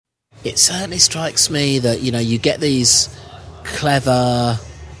it certainly strikes me that, you get these clever,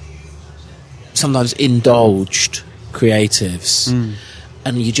 sometimes indulged creatives,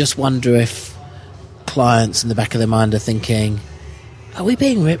 and you just wonder if clients in the back of their mind are thinking, are we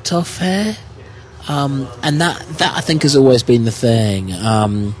being ripped off here? And that I think has always been the thing.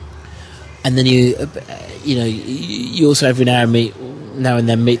 And then you also every now and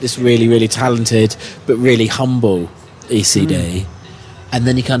then meet this really, really talented but really humble ECD, and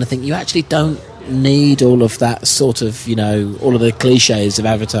then you kind of think you actually don't need all of that sort of, all of the cliches of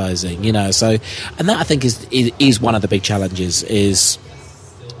advertising, So, and that I think is one of the big challenges. Is,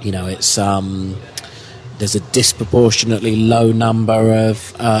 it's there's a disproportionately low number of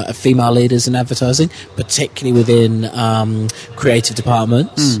female leaders in advertising, particularly within creative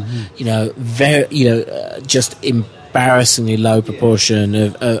departments. Just embarrassingly low proportion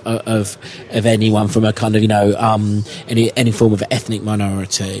of anyone from a kind of any form of ethnic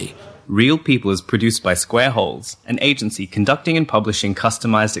minority. Real People is produced by Square Holes, an agency conducting and publishing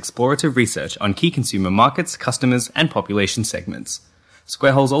customized explorative research on key consumer markets, customers, and population segments.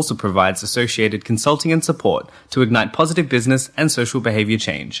 Square Holes also provides associated consulting and support to ignite positive business and social behavior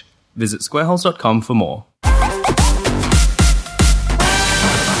change. Visit squareholes.com for more.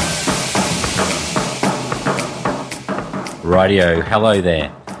 Rightio, hello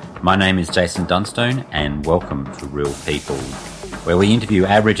there. My name is Jason Dunstone and welcome to Real People, where we interview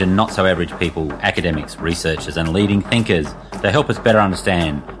average and not so average people, academics, researchers and leading thinkers to help us better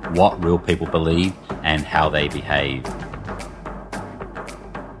understand what real people believe and how they behave.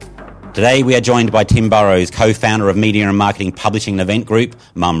 Today we are joined by Tim Burrows, co-founder of media and marketing publishing and event group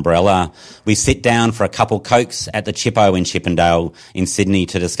Mumbrella. We sit down for a couple cokes at the Chippo in Chippendale in Sydney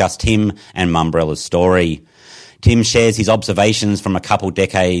to discuss Tim and Mumbrella's story. Tim shares his observations from a couple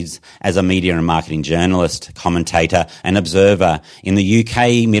decades as a media and marketing journalist, commentator and observer in the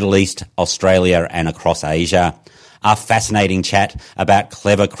UK, Middle East, Australia and across Asia. A fascinating chat about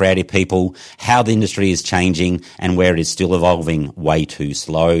clever creative people, how the industry is changing and where it is still evolving way too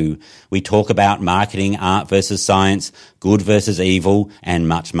slow. We talk about marketing, art versus science, good versus evil and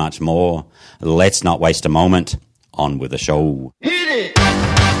much, much more. Let's not waste a moment. On with the show. Hit it!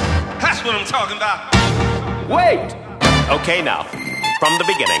 That's what I'm talking about. Wait! Okay, now, from the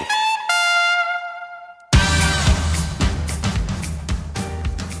beginning.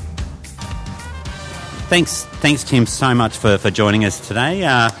 Thanks, Tim, so much for joining us today.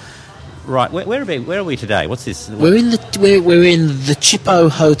 Right, where are we today? What's this? We're in the Chippo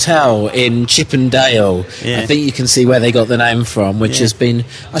Hotel in Chippendale. Yeah. I think you can see where they got the name from, which has been,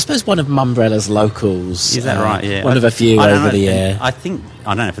 I suppose, one of Mumbrella's locals. Is that right? Yeah, one of a few over the year. I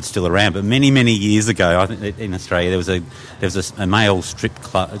don't know if it's still around, but many years ago, I think in Australia there was a male strip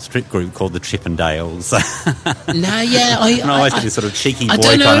group called the Chippendales. No, yeah, I always did this sort of cheeky boy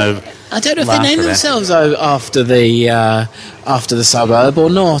kind of. I don't know if they named themselves after the suburb or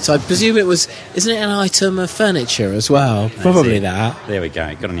not. I presume it was. Isn't it an item of furniture as well? Probably that. There we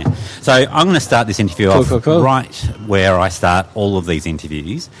go. Good on you. So I'm going to start this interview off right where I start all of these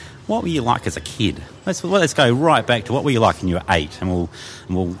interviews. What were you like as a kid? Let's go right back to what were you like when you were 8, and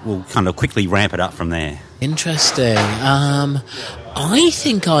we'll kind of quickly ramp it up from there. Interesting. I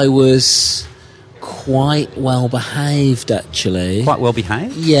think I was quite well behaved, actually. Quite well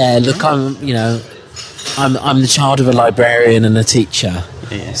behaved? Yeah. Look, I'm the child of a librarian and a teacher.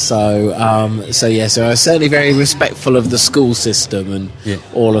 Yeah. So I was certainly very respectful of the school system and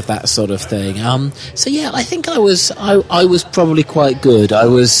all of that sort of thing. I think I was probably quite good. I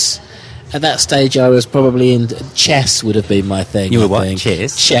was at that stage. I was probably in chess would have been my thing. You were what?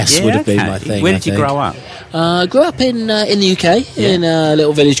 Chess. Chess would have been my thing. Where did you grow up? Grew up in the UK in a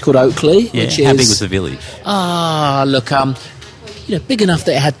little village called Oakley. Yeah. How big was the village? Big enough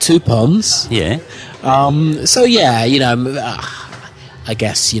that it had 2 ponds. Yeah. I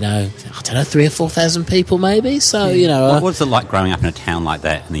guess, I don't know, 3,000 or 4,000 people maybe. So, What was it like growing up in a town like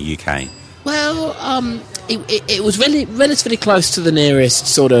that in the UK? Well, it was really relatively close to the nearest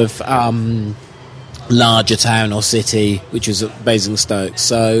sort of larger town or city, which was Basingstoke.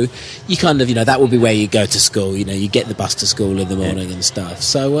 So you kind of, that would be where you go to school. You get the bus to school in the morning and stuff.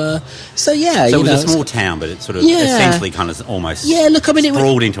 So it was a small town, but it's sort of essentially kind of almost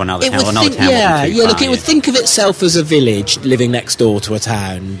sprawled into another town. Another town wasn't too far, it would think of itself as a village living next door to a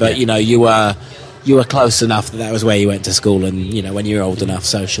town, but you were close enough that was where you went to school, and when you were old enough,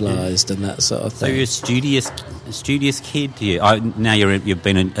 socialised and that sort of thing. So you're a studious kid. Now you've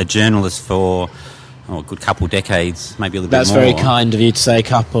been a journalist for a good couple decades, maybe a little That's bit more. very kind of you to say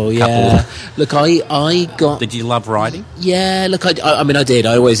couple, yeah. Look, I got... Did you love writing? Yeah, look, I mean, I did.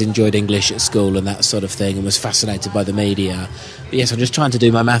 I always enjoyed English at school and that sort of thing, and was fascinated by the media. But yes, I'm just trying to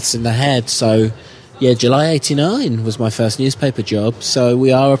do my maths in the head, so... Yeah, July 89 was my first newspaper job, so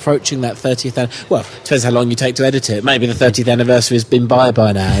we are approaching that 30th... Well, depends how long you take to edit it. Maybe the 30th anniversary has been by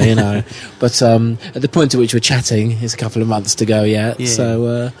now, you know. But at the point at which we're chatting, it's a couple of months to go yet,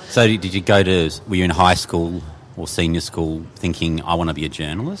 so... So did you go to... Were you in high school or senior school thinking, I want to be a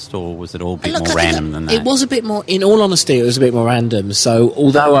journalist, or was it all a bit more random than that? It was a bit more... In all honesty, it was a bit more random. So,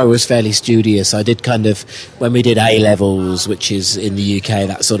 although I was fairly studious, I did kind of... When we did A-levels, which is in the UK,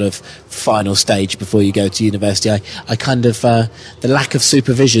 that sort of final stage before you go to university, I kind of... the lack of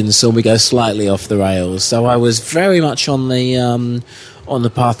supervision saw me go slightly off the rails. So I was very much on the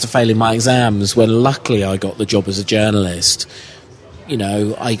path to failing my exams, when luckily I got the job as a journalist. You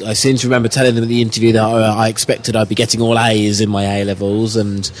know, I seem to remember telling them in the interview that I expected I'd be getting all A's in my A-levels,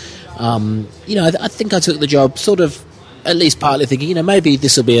 and, you know, I think I took the job sort of, at least partly thinking, you know, maybe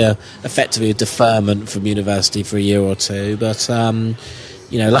this will be effectively a deferment from university for a year or two, but,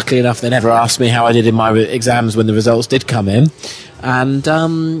 you know, luckily enough, they never asked me how I did in my exams when the results did come in, and,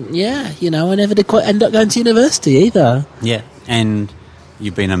 yeah, you know, I never did quite end up going to university either. Yeah, and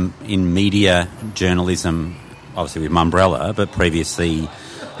you've been in media journalism, obviously with Mumbrella, but previously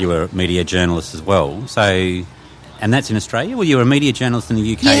you were a media journalist as well. So, and that's in Australia? Well, you were a media journalist in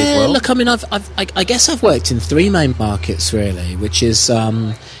the UK as well? Yeah, look, I mean, I guess I've worked in three main markets, really, which is,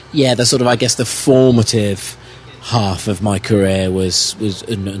 the sort of, I guess, the formative half of my career was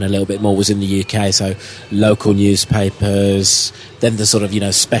and a little bit more was in the UK, so local newspapers, then the sort of, you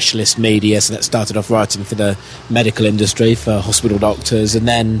know, specialist media, so that started off writing for the medical industry, for hospital doctors, and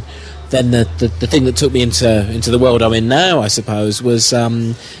then the thing that took me into the world I'm in now, I suppose, was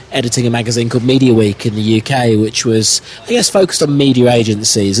editing a magazine called Media Week in the UK, which was, I guess, focused on media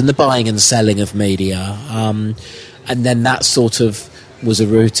agencies and the buying and selling of media. And then that sort of was a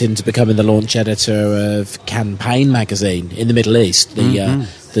route into becoming the launch editor of Campaign magazine in the Middle East, the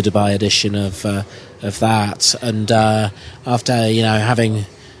Dubai edition of that. And after, you know, having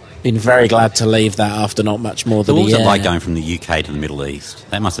been very glad to leave that after not much more than a year. What was it like going from the UK to the Middle East?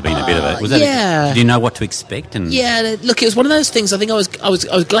 That must have been a bit of it. Was that did you know what to expect? Yeah, look, it was one of those things. I think I was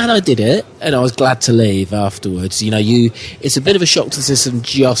glad I did it, and I was glad to leave afterwards. You know, it's a bit of a shock to the system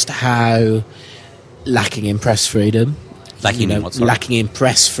just how lacking in press freedom. Lacking in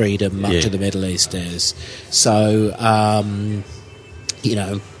press freedom much of the Middle East is. So, you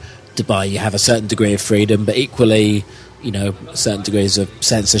know, Dubai, you have a certain degree of freedom, but equally, you know, certain degrees of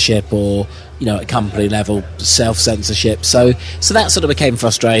censorship, or, you know, at company level, self-censorship. So that sort of became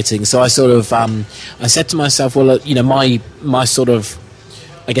frustrating. So I sort of, I said to myself, well, you know, my sort of,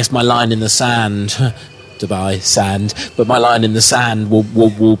 I guess my line in the sand, Dubai, sand, but my line in the sand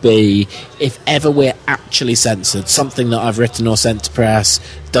will be, if ever we're actually censored, something that I've written or sent to press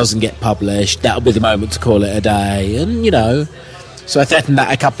doesn't get published, that'll be the moment to call it a day. And, you know, so I threatened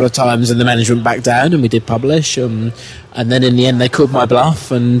that a couple of times, and the management backed down, and we did publish. And then in the end, they called my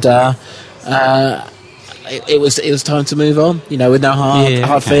bluff, and it was time to move on. You know, with no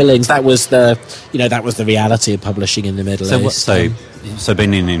hard feelings. That was the reality of publishing in the Middle East. So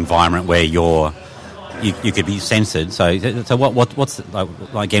being in an environment where you could be censored. So what's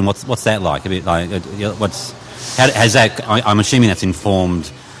that like? A bit like has that? I'm assuming that's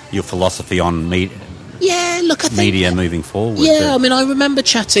informed your philosophy on media. Yeah, look, I think media moving forward. Yeah, I mean, I remember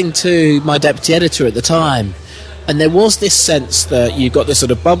chatting to my deputy editor at the time, and there was this sense that you've got this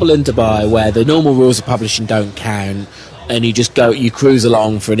sort of bubble in Dubai where the normal rules of publishing don't count, and you cruise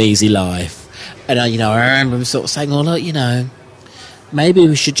along for an easy life. And I remember him sort of saying, "Oh, look, you know, maybe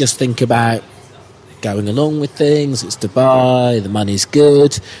we should just think about going along with things. It's Dubai, the money's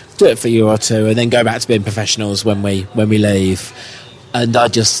good. Do it for a year or two, and then go back to being professionals when we leave." And I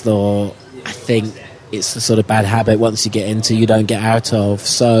just thought, I think it's the sort of bad habit once you get into, you don't get out of.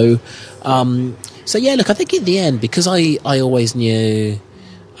 So yeah, look, I think in the end, because I always knew,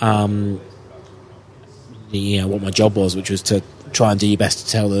 what my job was, which was to try and do your best to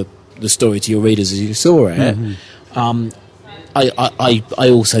tell the story to your readers as you saw it. Mm-hmm. I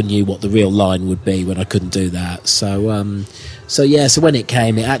also knew what the real line would be when I couldn't do that. So when it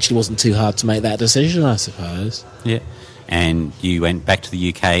came, it actually wasn't too hard to make that decision, I suppose. Yeah. And you went back to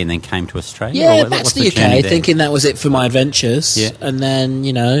the UK and then came to Australia? Yeah, back to the UK, thinking that was it for my adventures. Yeah. And then,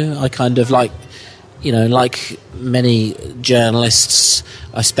 I kind of like many journalists,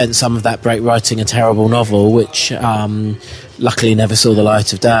 I spent some of that break writing a terrible novel, which luckily never saw the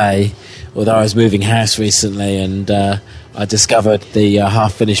light of day. Although I was moving house recently, and I discovered the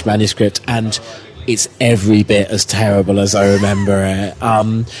half-finished manuscript, and it's every bit as terrible as I remember it.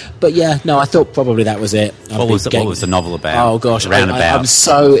 But yeah, no, I thought probably that was it. What was the novel about? Oh gosh, Roundabout. I'm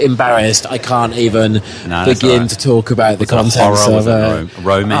so embarrassed. I can't even begin to talk about the contents of it.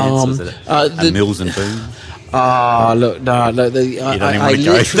 Romance? Was it Mills and Boon? I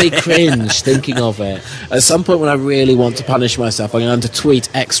literally cringe thinking of it. At some point when I really want to punish myself, I'm going to tweet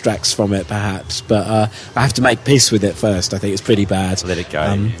extracts from it perhaps, but I have to make peace with it first. I think it's pretty bad. Let it go.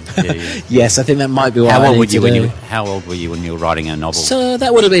 Yes, I think that might be what How I old need were to you do. How old were you when you were writing a novel? So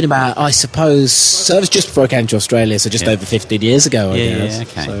that would have been about, I suppose, so it was just before I came to Australia, so just over 15 years ago, I guess. Yeah,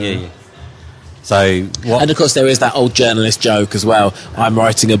 okay, So, yeah. So what? And of course there is that old journalist joke as well, I'm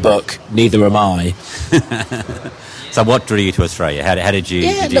writing a book, neither am I. So what drew you to Australia? How did you?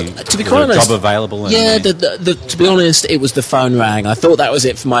 To be was quite there a honest, job available? Yeah, to be honest, it was the phone rang. I thought that was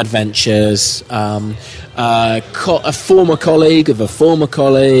it for my adventures. A former colleague of a former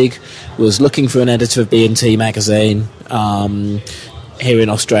colleague was looking for an editor of B&T magazine here in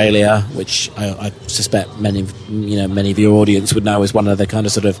Australia, which I suspect many of your audience would know is one of the kind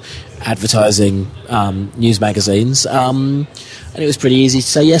of sort of advertising news magazines. And it was pretty easy to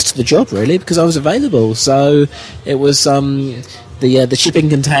say yes to the job, really, because I was available. So it was the shipping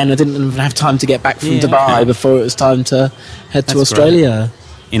container didn't even have time to get back from Dubai before it was time to head to Australia.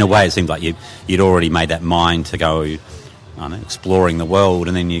 Great. In a way, it seemed like you'd already made that mind to go, I don't know, exploring the world,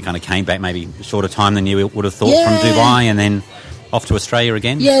 and then you kind of came back maybe a shorter time than you would have thought from Dubai, and then off to Australia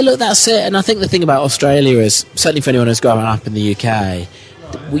again? Yeah, look, that's it. And I think the thing about Australia is, certainly for anyone who's growing up in the UK,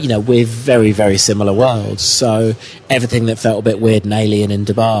 we're very, very similar worlds. So everything that felt a bit weird and alien in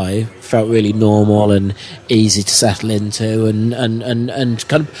Dubai felt really normal and easy to settle into, and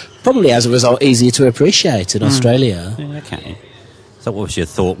kind of probably as a result easier to appreciate in Australia. Yeah, okay. So what was your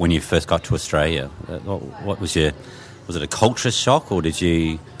thought when you first got to Australia? What was your... Was it a culture shock, or did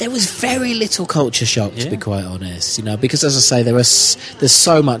you... There was very little culture shock, to be quite honest, because, as I say, there's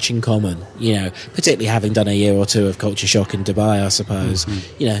so much in common, particularly having done a year or two of culture shock in Dubai, I suppose.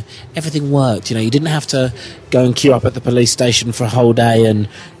 Mm-hmm. Everything worked. You didn't have to go and queue up at the police station for a whole day and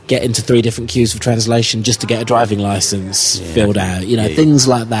get into 3 different queues for translation just to get a driving licence filled out, things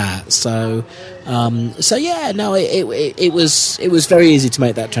like that. So it was very easy to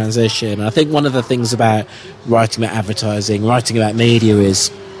make that transition. I think one of the things about writing about advertising, writing about media is,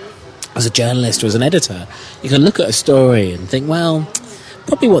 as a journalist or as an editor, you can look at a story and think, well,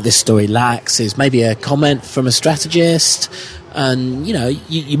 probably what this story lacks is maybe a comment from a strategist. And,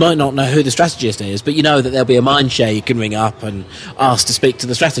 you might not know who the strategist is, but you know that there'll be a mind share you can ring up and ask to speak to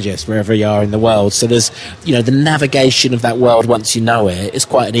the strategist wherever you are in the world. So there's, the navigation of that world once you know it is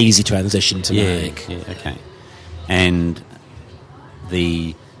quite an easy transition to make. Yeah, okay. And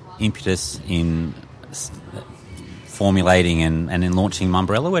the impetus in formulating and in launching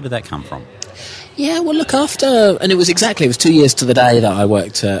Mumbrella, where did that come from? Yeah, well, look, and it was 2 years to the day that I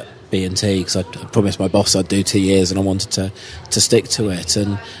worked at B&T, because I promised my boss I'd do 2 years and I wanted to stick to it.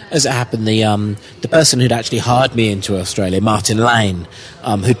 And as it happened, the person who'd actually hired me into Australia, Martin Lane,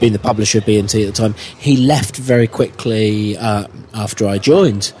 who'd been the publisher of B&T at the time, he left very quickly after I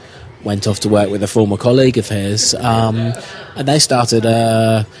joined, went off to work with a former colleague of his, and they started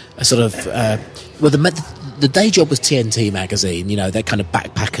a sort of... the day job was TNT magazine, that kind of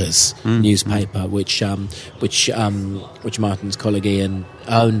backpackers newspaper, which Martin's colleague Ian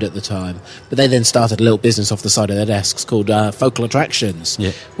owned at the time. But they then started a little business off the side of their desks called Focal Attractions,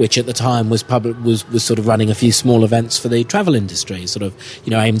 which at the time was sort of running a few small events for the travel industry, sort of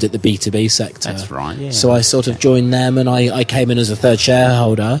aimed at the B2B sector. That's right. Yeah. So I sort of joined them, and I came in as a third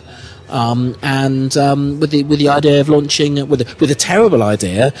shareholder. With the idea of launching, with a terrible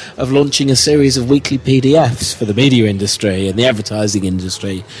idea of launching a series of weekly PDFs for the media industry and the advertising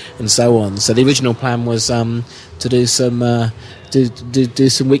industry and so on. So the original plan was to do some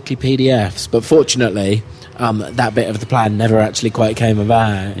weekly PDFs, but fortunately that bit of the plan never actually quite came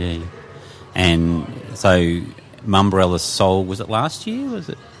about. Yeah. And so Mumbrella sold, was it last year? Was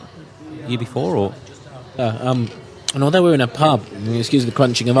it the year before, or? And although we're in a pub, excuse the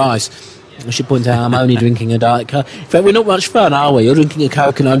crunching of ice, I should point out I'm only drinking a Diet Coke. In fact, we're not much fun, are we? You're drinking a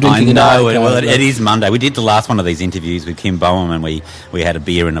Coke and I'm drinking a Diet Coke. Well, it is Monday. We did the last one of these interviews with Kim Boehm, and we had a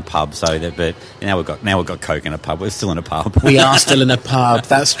beer in a pub. But now we've got Coke in a pub. We're still in a pub. We are still in a pub.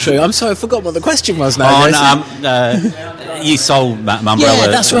 That's true. I'm sorry, I forgot what the question was now. You sold Mumbrella. Yeah,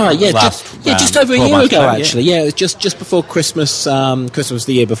 that's right. Yeah, just over a year ago, actually. Yeah, it was just before Christmas. Christmas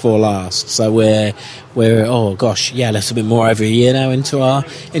the year before last. So we're less a bit more over a year now into our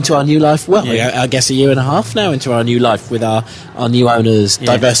new life. Well, I guess a year and a half now into our new life with our new owners,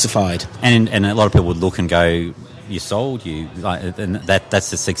 Diversified. And a lot of people would look and go, you sold, and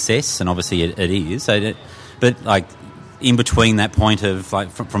that's a success, and obviously it is. So, but like in between that point of like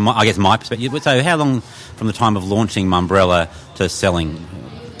from I guess my perspective. So how long from the time of launching Mumbrella to selling?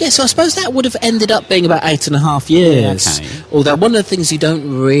 Yeah, so I suppose that would have ended up being about 8.5 years. Okay. Although one of the things you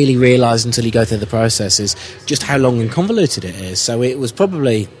don't really realise until you go through the process is just how long and convoluted it is. So it was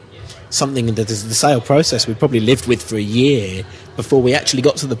probably something that the sale process we probably lived with for a year before we actually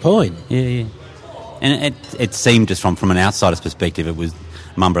got to the point. Yeah. And it seemed just from an outsider's perspective,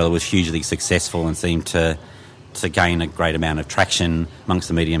 Mumbrella was hugely successful and seemed to gain a great amount of traction amongst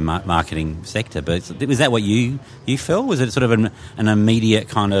the media marketing sector. But was that what you felt? Was it sort of an immediate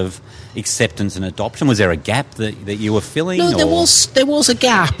kind of acceptance and adoption? Was there a gap that you were filling? No, there was a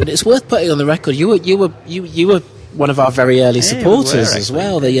gap, and it's worth putting on the record. You were one of our very early supporters as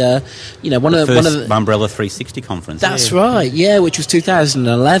well. One of the Mumbrella 360 conference. That's right, yeah, which was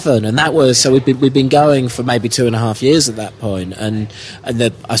 2011, and that was so we'd been going for maybe 2.5 years at that point, and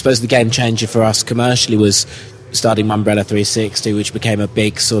I suppose the game changer for us commercially was starting Mumbrella 360, which became a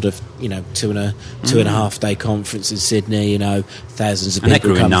big sort of, two and a half day conference in Sydney, thousands of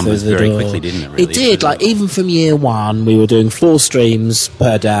people come through the door. Very quickly, didn't it, really? It did, like even from year one, we were doing 4 streams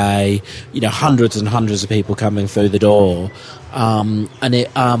per day, hundreds and hundreds of people coming through the door. And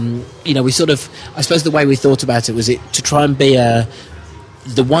it, we sort of, I suppose the way we thought about it was to try and be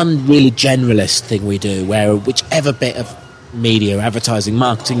the one really generalist thing we do, where whichever bit of media, advertising,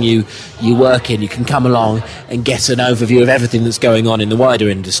 marketing you work in, you can come along and get an overview of everything that's going on in the wider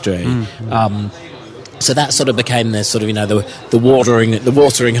industry. So that sort of became this sort of the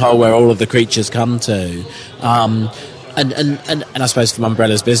watering hole where all of the creatures come to. And I suppose from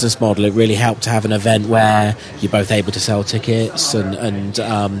Mumbrella's business model, it really helped to have an event where you're both able to sell tickets and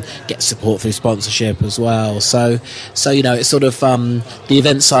get support through sponsorship as well. So it's sort of the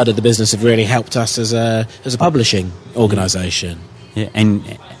event side of the business have really helped us as a publishing organisation. Yeah,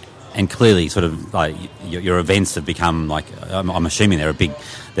 and clearly, sort of like your events have become like I'm assuming they're a big.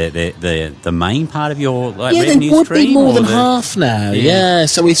 They're the main part of your revenue stream. Yeah, they would be more than half now. Yeah,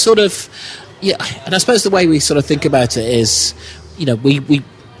 so we sort of. Yeah, and I suppose the way we sort of think about it is,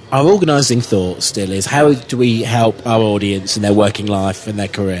 our organising thought still is how do we help our audience in their working life and their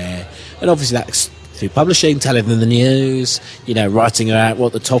career, and obviously that's through publishing, telling them the news, writing out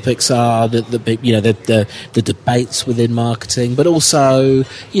what the topics are, the debates within marketing, but also,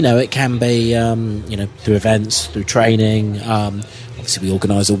 it can be, through events, through training. Obviously, we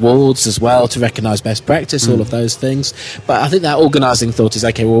organise awards as well to recognise best practice, all of those things. But I think that organising thought is,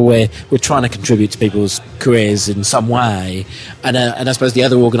 okay, well, we're trying to contribute to people's careers in some way. And I suppose the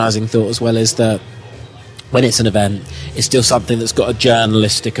other organising thought as well is that when it's an event, it's still something that's got a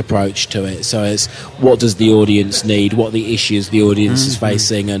journalistic approach to it. So it's what does the audience need, what are the issues the audience is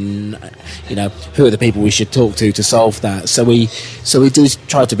facing, and who are the people we should talk to solve that. So we do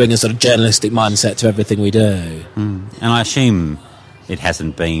try to bring a sort of journalistic mindset to everything we do. And I assume it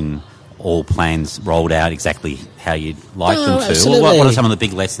hasn't been all plans rolled out exactly how you'd like them to. Absolutely. What are some of the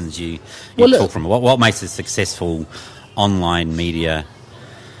big lessons you took from it? What makes a successful online media?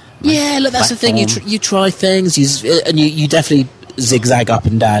 Yeah, look, that's platform? the thing. You try things, and you definitely zigzag up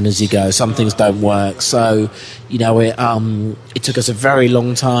and down as you go. Some things don't work, so it took us a very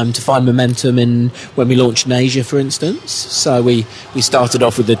long time to find momentum when we launched in Asia, for instance. So we started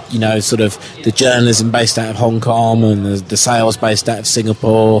off with the journalism based out of Hong Kong and the sales based out of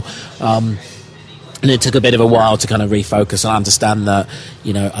Singapore. And it took a bit of a while to kind of refocus and understand that,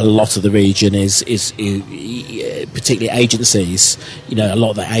 a lot of the region is particularly agencies, a lot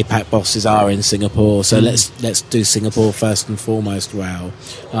of the APAC bosses are in Singapore, so let's do Singapore first and foremost well.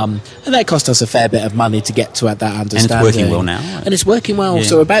 And that cost us a fair bit of money to get to that understanding. And it's working well now. And it's working well, yeah.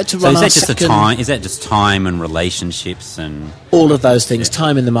 So we're about to run our second... Is that just time and relationships and... All of those things,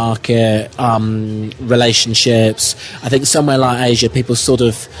 time in the market, relationships. I think somewhere like Asia, people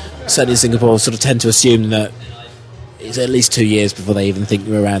certainly in Singapore, sort of tend to assume that it's at least 2 years before they even think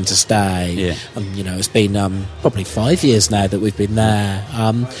you're around to stay. Yeah. It's been probably 5 years now that we've been there.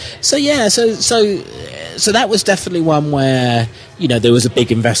 So that was definitely one where there was a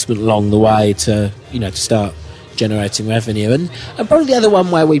big investment along the way to start generating revenue, and probably the other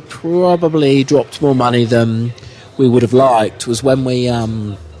one where we probably dropped more money than we would have liked was when we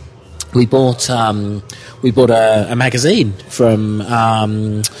bought a magazine from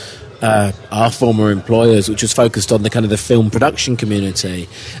our former employers, which was focused on the kind of the film production community,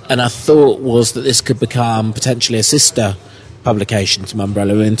 and our thought was that this could become potentially a sister publication to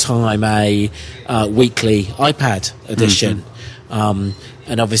Mumbrella, in time a weekly iPad edition.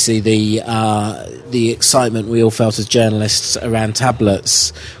 And obviously the excitement we all felt as journalists around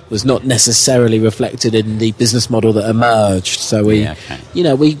tablets was not necessarily reflected in the business model that emerged. So we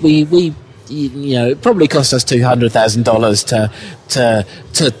it probably cost us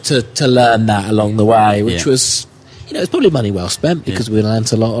 $200,000 to learn that along the way, which was, it's probably money well spent because we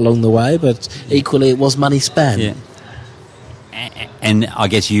learnt a lot along the way, but equally it was money spent. Yeah. And I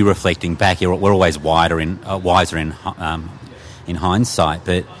guess you reflecting back, we're always wiser in hindsight.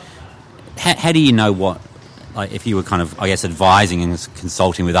 But how do you know what? Like, if you were kind of, I guess, advising and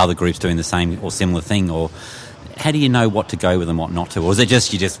consulting with other groups doing the same or similar thing, or how do you know what to go with and what not to? Or is it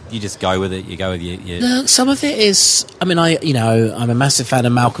just you just go with it? You go with your... No, some of it is. I mean, I'm a massive fan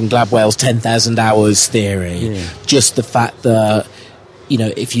of Malcolm Gladwell's 10,000 hours theory. Yeah. Just the fact that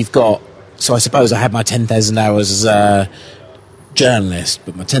if you've got, so I suppose I had my 10,000 hours as a journalist,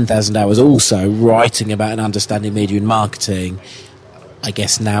 but my 10,000 hours also writing about and understanding media and marketing. I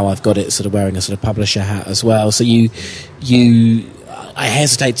guess now I've got it sort of wearing a sort of publisher hat as well. So I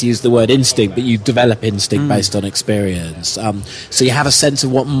hesitate to use the word instinct, but you develop instinct based on experience. So you have a sense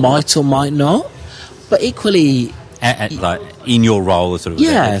of what might or might not, but equally... like in your role as sort of...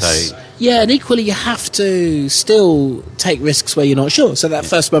 Yes. Yeah, and equally you have to still take risks where you're not sure. So that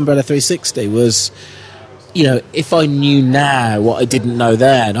first Mumbrella 360 was... if I knew now what I didn't know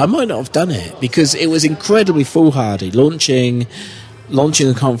then, I might not have done it, because it was incredibly foolhardy launching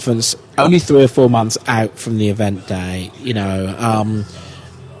a conference only 3 or 4 months out from the event day.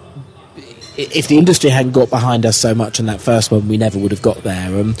 If the industry hadn't got behind us so much on that first one, we never would have got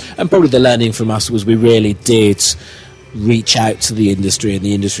there. And probably the learning from us was we really did reach out to the industry, and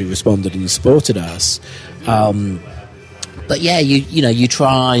the industry responded and supported us. But yeah, you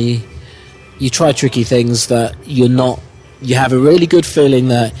try tricky things that you have a really good feeling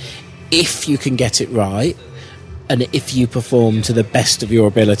that if you can get it right, and if you perform to the best of your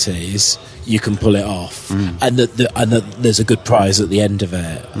abilities, you can pull it off, and that there's a good prize at the end of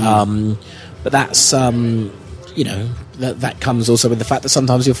it. But that's that comes also with the fact that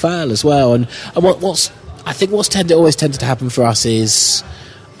sometimes you'll fail as well. And what's always tended to happen for us is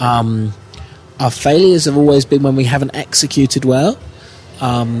our failures have always been when we haven't executed well.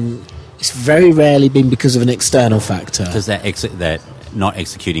 It's very rarely been because of an external factor. Does that not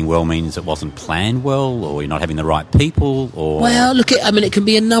executing well means it wasn't planned well, or you're not having the right people, or... Well, look, it can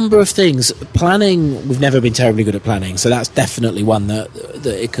be a number of things. Planning, we've never been terribly good at planning, so that's definitely one that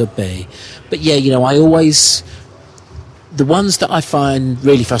it could be. But yeah, I always... The ones that I find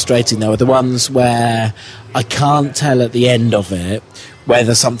really frustrating, though, are the ones where I can't tell at the end of it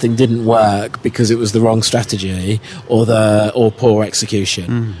whether something didn't work because it was the wrong strategy or poor execution.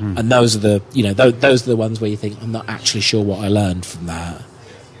 Mm-hmm. And those are the those are the ones where you think, I'm not actually sure what I learned from that.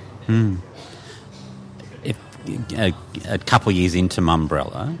 If a couple of years into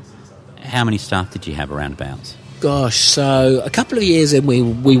Mumbrella, how many staff did you have around about? Gosh, so a couple of years in,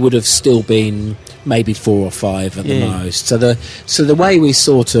 we would have still been maybe 4 or 5 at the most. So the way we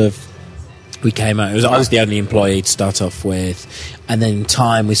we came out, I was the only employee to start off with, and then in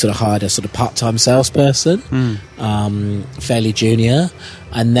time we sort of hired a sort of part-time salesperson, fairly junior,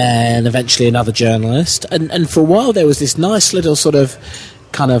 and then eventually another journalist, and for a while there was this nice little sort of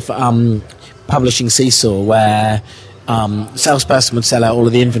kind of publishing seesaw where salesperson would sell out all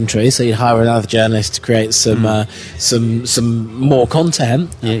of the inventory, so you'd hire another journalist to create some more content.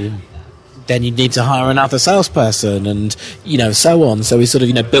 Then you'd need to hire another salesperson, and so on. So we sort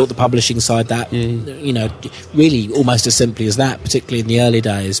of built the publishing side that really almost as simply as that, particularly in the early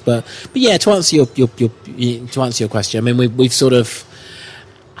days. But yeah, to answer your question, I mean we've sort of,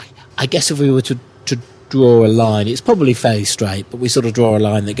 I guess if we were to draw a line, it's probably fairly straight, but we sort of draw a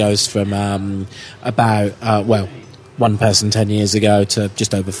line that goes from about one person 10 years ago to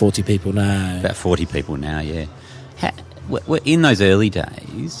just over 40 people now. About 40 people now, yeah. In those early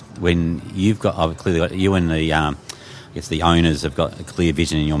days, when you've clearly got you and the owners have got a clear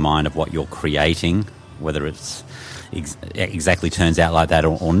vision in your mind of what you're creating, whether it's exactly turns out like that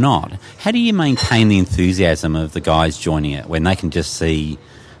or not, how do you maintain the enthusiasm of the guys joining it when they can just see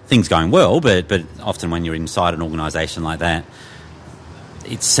things going well, but often when you're inside an organisation like that,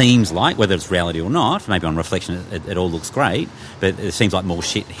 it seems like, whether it's reality or not, maybe on reflection it all looks great, but it seems like more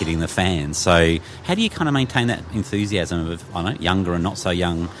shit hitting the fan. So how do you kind of maintain that enthusiasm of, younger and not so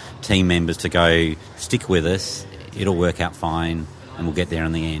young team members to go, stick with us, it'll work out fine, and we'll get there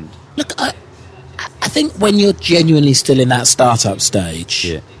in the end? Look, I think when you're genuinely still in that startup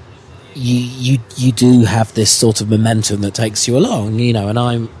stage, you do have this sort of momentum that takes you along, and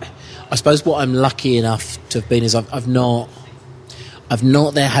I suppose what I'm lucky enough to have been is I've not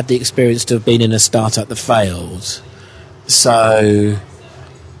had the experience to have been in a startup that failed, So,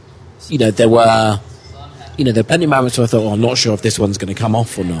 there were plenty of moments where I thought, I'm not sure if this one's going to come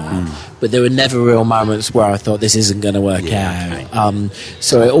off or not. But there were never real moments where I thought this isn't going to work out. Okay.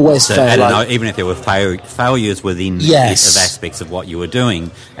 So it always felt like... even if there were failures within of aspects of what you were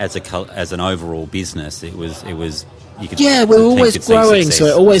doing as an overall business, it was we were always growing, so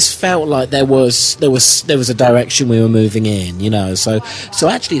it always felt like there was a direction we were moving in, So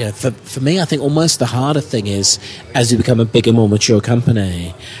actually, for me, I think almost the harder thing is, as you become a bigger, more mature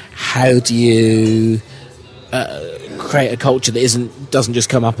company, how do you create a culture that doesn't just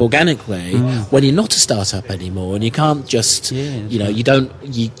come up organically when you're not a startup anymore, and you can't just you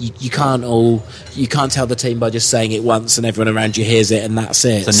can't tell the team by just saying it once and everyone around you hears it and that's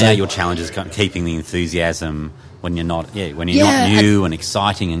it. So now your challenge is keeping the enthusiasm when you're not new and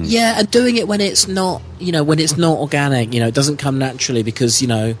exciting and doing it when it's not organic, it doesn't come naturally because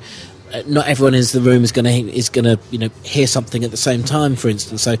not everyone in the room is going to hear something at the same time, for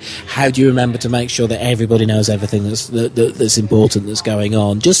instance. So how do you remember to make sure that everybody knows everything that's important that's going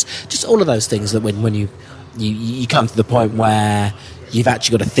on? Just all of those things that when you come to the point where you've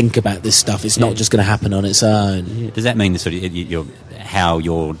actually got to think about this stuff, it's not just going to happen on its own. Yeah. Does that mean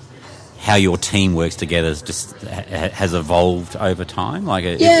how your team works together has evolved over time?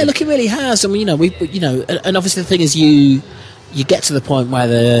 It really has. I mean, and obviously the thing is you get to the point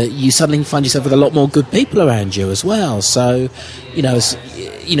where you suddenly find yourself with a lot more good people around you as well. So,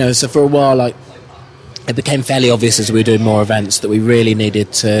 so for a while, it became fairly obvious as we were doing more events that we really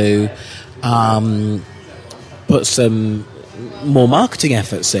needed to put some more marketing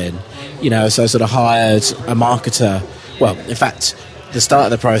efforts in. So I sort of hired a marketer. Well, in fact, the start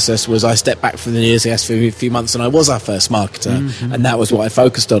of the process was I stepped back from the NewsCast for a few months and I was our first marketer, and that was what I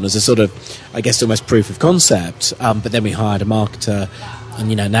focused on as a sort of, I guess, almost proof of concept. But then we hired a marketer,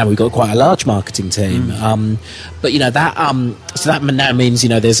 and now we've got quite a large marketing team. But so that now means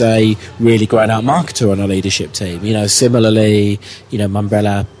there's a really grown out marketer on our leadership team. Similarly,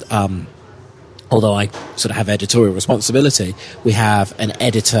 Mumbrella. Although I sort of have editorial responsibility, we have an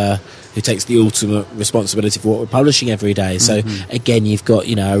editor who takes the ultimate responsibility for what we're publishing every day. So again, you've got,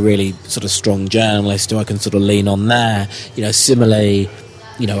 a really sort of strong journalist who I can sort of lean on there. Similarly,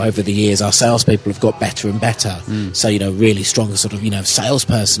 over the years, our salespeople have got better and better. So, really strong sort of,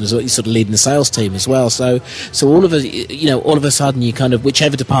 salesperson as well, sort of leading the sales team as well. So all of a sudden, you kind of,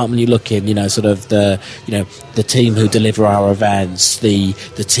 whichever department you look in, sort of the team who deliver our events, the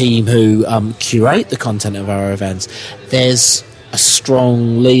team who curate the content of our events, there's a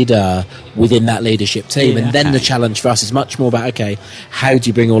strong leader within that leadership team. And then the challenge for us is much more about, how do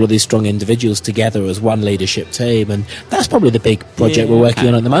you bring all of these strong individuals together as one leadership team? And that's probably the big project we're working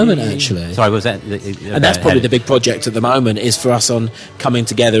on at the moment, actually. Sorry, was that... and that's probably the big project at the moment, is for us on coming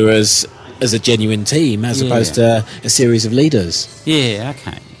together as a genuine team as opposed to a series of leaders. Yeah,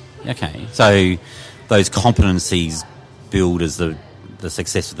 okay. So those competencies build as the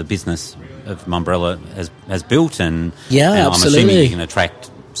success of the business of Mumbrella has built, and absolutely. I'm assuming you can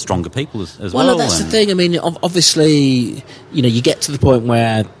attract stronger people as well. Well, that's the thing. I mean, obviously, you get to the point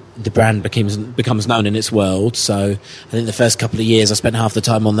where the brand becomes known in its world. So I think the first couple of years I spent half the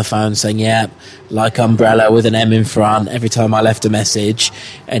time on the phone saying, like Umbrella with an M in front every time I left a message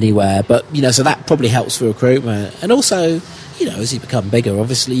anywhere. But, so that probably helps for recruitment. And also, as you become bigger,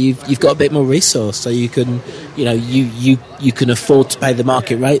 obviously you've got a bit more resource, so you can, you can afford to pay the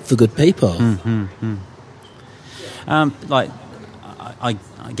market rate for good people.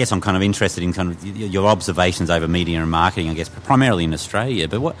 I guess I'm kind of interested in kind of your observations over media and marketing, I guess, primarily in Australia.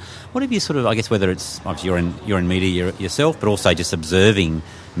 But what have you sort of, I guess, whether it's obviously you're in media yourself, but also just observing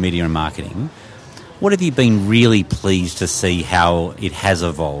media and marketing, what have you been really pleased to see how it has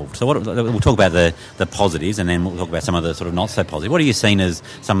evolved? So we'll talk about the positives, and then we'll talk about some of the sort of not so positive. What have you seen as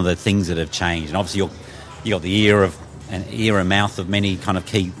some of the things that have changed? And obviously you got the ear and mouth of many kind of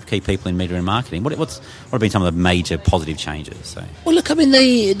key people in media and marketing. What have been some of the major positive changes? So? Well, look, I mean,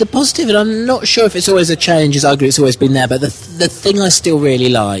 the positive, and I'm not sure if it's always a change, as I agree it's always been there, but the thing I still really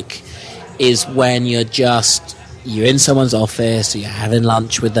like is when you're in someone's office, or you're having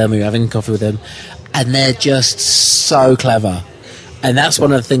lunch with them, or you're having coffee with them, and they're just so clever. And that's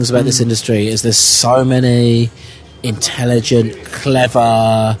one of the things about this industry, is there's so many intelligent,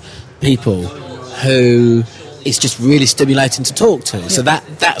 clever people who it's just really stimulating to talk to. So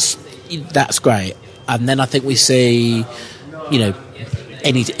that's great. And then I think we see,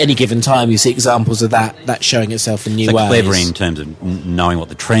 any given time you see examples of that showing itself in new ways. Clever in terms of knowing what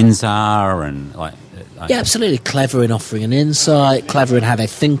the trends are, and Yeah, absolutely. Clever in offering an insight, clever in how they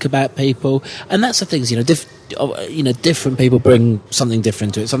think about people, and that's the things. Different people bring something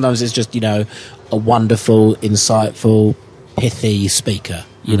different to it. Sometimes it's just a wonderful, insightful, pithy speaker.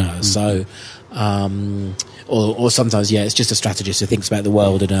 So. Or sometimes, it's just a strategist who thinks about the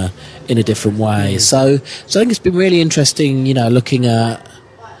world in a different way. So I think it's been really interesting, looking at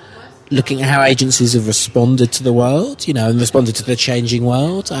how agencies have responded to the world, and responded to the changing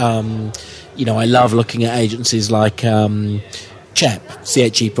world. I love looking at agencies like CHEP,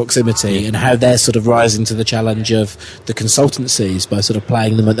 CHE Proximity, and how they're sort of rising to the challenge of the consultancies by sort of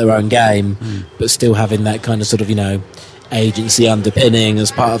playing them at their own game, but still having that kind of sort of, agency underpinning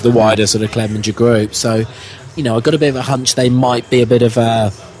as part of the wider sort of Clevenger group. So, I've got a bit of a hunch they might be a bit of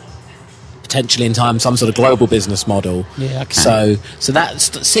a, potentially in time, some sort of global business model. Yeah, okay. So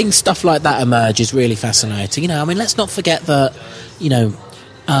that's, seeing stuff like that emerge is really fascinating. Let's not forget that,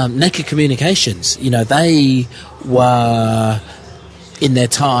 Naked Communications, they were, in their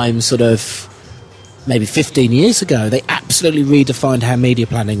time, sort of maybe 15 years ago, they absolutely redefined how media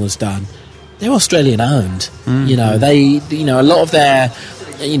planning was done. They're Australian owned. They, a lot of their,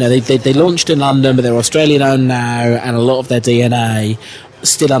 they launched in London, but they're Australian owned now, and a lot of their DNA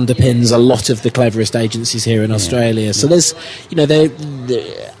still underpins a lot of the cleverest agencies here in Australia. So there's,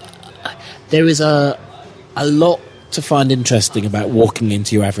 there is a lot to find interesting about walking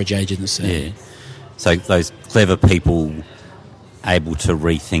into your average agency. Yeah. So those clever people able to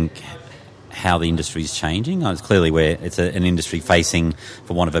rethink how the industry is changing. It's clearly where it's an industry facing,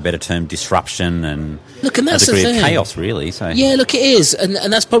 for want of a better term, disruption and a degree of chaos, really. So yeah, look, it is, and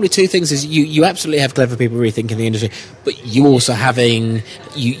that's probably two things. Is you absolutely have clever people rethinking the industry, but you also having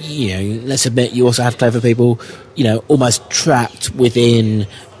let's admit, you also have clever people, almost trapped within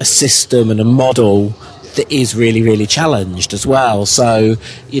a system and a model that is really, really challenged as well. So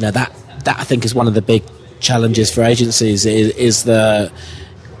that I think is one of the big challenges for agencies is that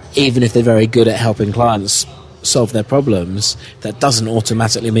even if they're very good at helping clients solve their problems, that doesn't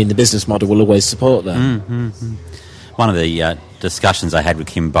automatically mean the business model will always support them. One of the discussions I had with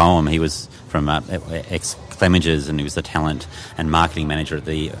Kim Boehm, he was from ex-Clemengers, and he was the talent and marketing manager at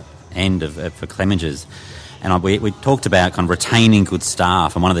the end for Clemengers. And we talked about kind of retaining good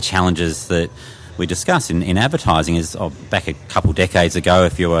staff, and one of the challenges that we discussed in advertising is, back a couple decades ago,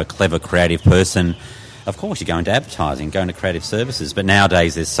 if you're a clever creative person, of course you go into advertising, go into creative services, but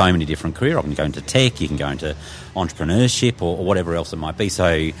nowadays there's so many different career options. You can go into tech, you can go into entrepreneurship or whatever else it might be.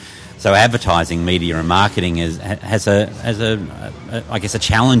 So advertising, media and marketing has I guess a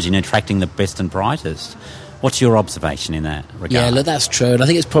challenge in attracting the best and brightest. What's your observation in that regard? Yeah, look, that's true, and I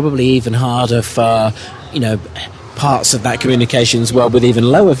think it's probably even harder for parts of that communications world with even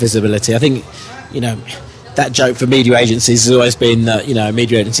lower visibility. I think that joke for media agencies has always been that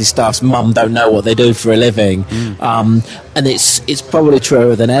media agency staff's mum don't know what they do for a living, and it's probably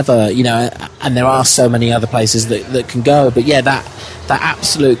truer than ever. And there are so many other places that can go. But yeah, that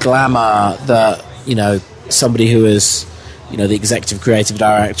absolute glamour that somebody who is the executive creative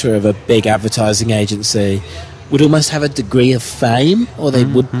director of a big advertising agency would almost have a degree of fame, or they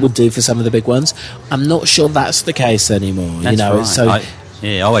would do for some of the big ones. I'm not sure that's the case anymore. That's right.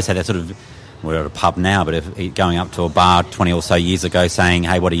 I always had that sort of. We're at a pub now, but if going up to a bar 20 or so years ago saying,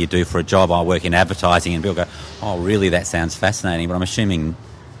 hey, what do you do for a job? I work in advertising, and people go, oh, really, that sounds fascinating. But I'm assuming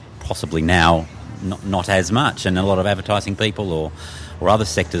possibly now not as much, and a lot of advertising people or other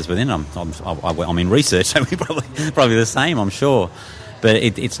sectors within. I'm in research, so we're probably the same, I'm sure. But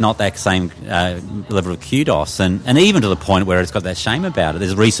it's not that same level of kudos, and even to the point where it's got that shame about it.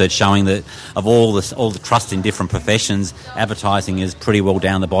 There's research showing that of all the trust in different professions, advertising is pretty well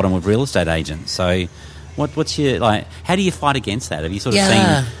down the bottom with real estate agents. So, what's your how do you fight against that? Have you sort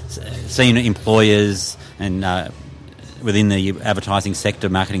of seen employers and within the advertising sector,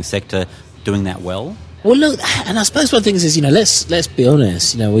 marketing sector, doing that well? Well, look, and I suppose one of the things is let's be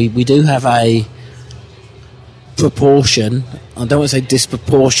honest. We do have a proportion, I don't want to say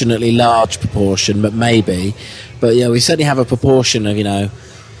disproportionately large proportion, but maybe, but we certainly have a proportion of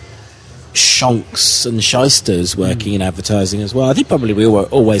shonks and shysters working in advertising as well. I think probably we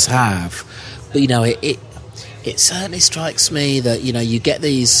always have, but it certainly strikes me that you get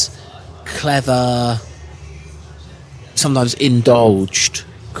these clever, sometimes indulged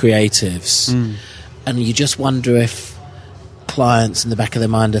creatives, and you just wonder if clients in the back of their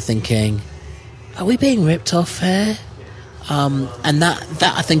mind are thinking, are we being ripped off here? And that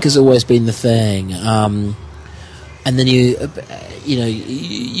I think has always been the thing. And then you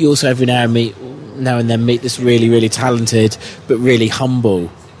also every now and then meet this really, really talented but really humble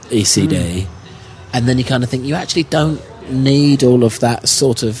ECD, and then you kind of think you actually don't need all of that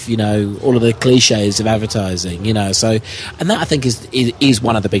sort of, all of the cliches of advertising, so, and that I think is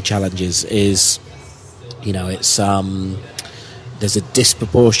one of the big challenges is, it's, there's a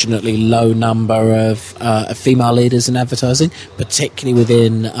disproportionately low number of female leaders in advertising, particularly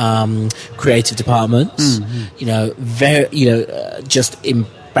within creative departments. Just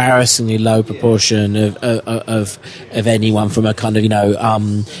embarrassingly low proportion of anyone from a kind of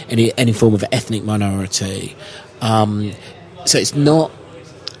any form of ethnic minority. So it's not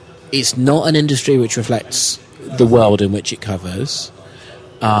an industry which reflects the world in which it covers.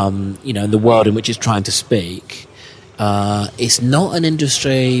 The world in which it's trying to speak. It's not an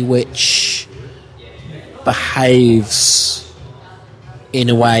industry which behaves in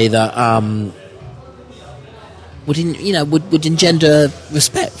a way that would engender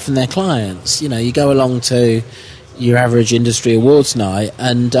respect from their clients. You go along to your average industry awards night,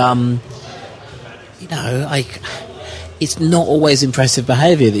 and it's not always impressive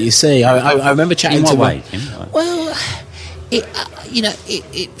behaviour that you see. I remember chatting in to what way? Well,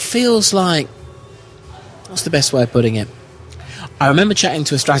 it feels like. What's the best way of putting it? I remember chatting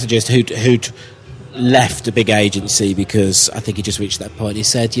to a strategist who'd left a big agency because I think he just reached that point. He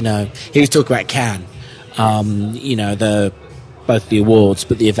said, he was talking about Cannes, both the awards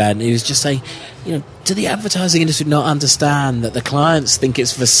but the event. He was just saying, do the advertising industry not understand that the clients think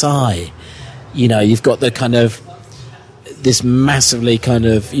it's Versailles? You've got the kind of this massively kind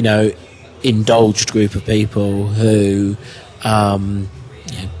of indulged group of people who.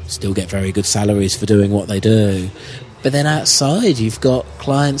 Still get very good salaries for doing what they do, but then outside you've got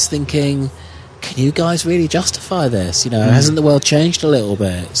clients thinking, can you guys really justify this? Hasn't the world changed a little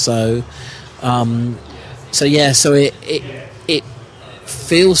bit? So it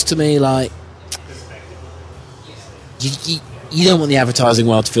feels to me like you don't want the advertising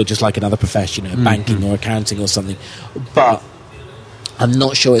world to feel just like another profession, banking or accounting or something, but I'm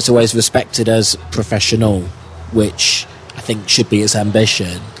not sure it's always respected as professional, which I think should be its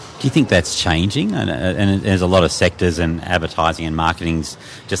ambition. Do you think that's changing? And there's a lot of sectors, and advertising and marketing's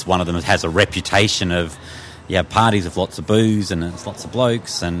just one of them. It has a reputation of, parties with lots of booze and it's lots of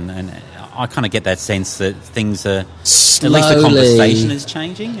blokes, and I kind of get that sense that things are, slowly, at least the conversation is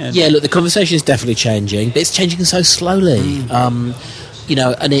changing. Yeah, look, the conversation is definitely changing, but it's changing so slowly. And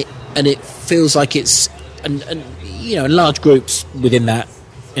it feels like it's, and large groups within that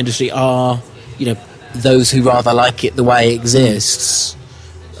industry are, those who rather like it the way it exists.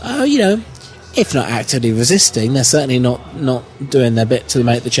 If not actively resisting, they're certainly not doing their bit to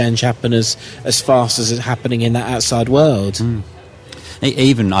make the change happen as fast as it's happening in that outside world.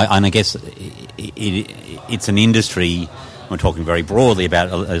 Even, and I guess it's an industry. We're talking very broadly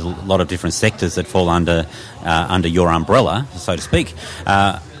about a lot of different sectors that fall under your umbrella, so to speak.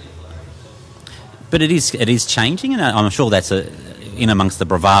 But it is changing, and I'm sure that's in amongst the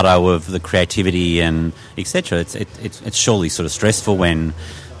bravado of the creativity and etc. It's surely sort of stressful when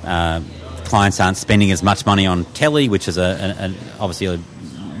clients aren't spending as much money on telly, which is obviously a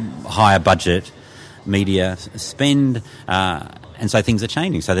higher budget media spend, and so things are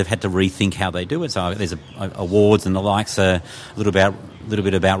changing. So they've had to rethink how they do it. So there's awards and the likes are a little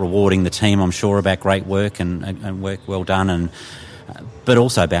bit about rewarding the team, I'm sure, about great work and work well done, but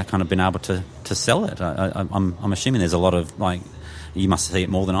also about kind of being able to sell it. I'm assuming there's a lot of you must see it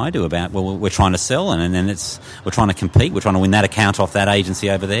more than I do about, well, we're trying to sell and then we're trying to compete, we're trying to win that account off that agency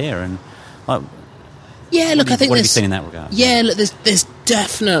over there, and I think what have you seen in that regard? Yeah, look, there's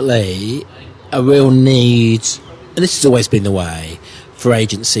definitely a real need, and this has always been the way, for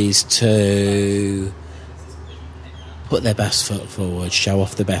agencies to put their best foot forward, show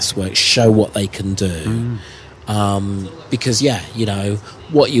off the best work, show what they can do. Because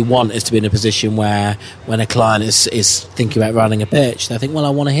what you want is to be in a position where when a client is thinking about running a pitch, they think, well, I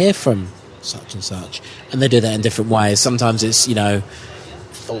want to hear from such and such, and they do that in different ways. Sometimes it's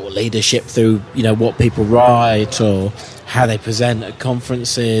thought leadership through what people write or how they present at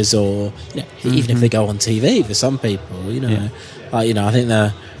conferences, or even if they go on TV for some people. I think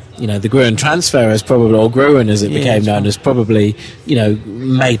the Gruen transfer is probably, or Gruen as it became known, has probably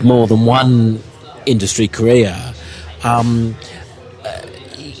made more than one industry career. So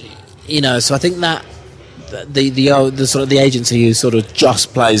I think that the sort of the agency who sort of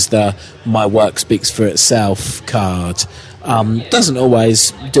just plays the "my work speaks for itself" card doesn't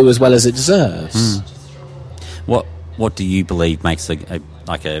always do as well as it deserves. What do you believe makes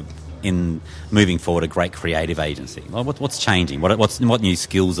in moving forward a great creative agency? What's changing? What new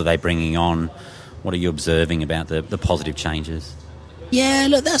skills are they bringing on? What are you observing about the positive changes? Yeah,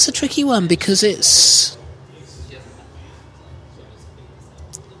 look, that's a tricky one because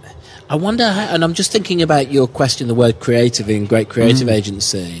I wonder how, and I'm just thinking about your question, the word creative in great creative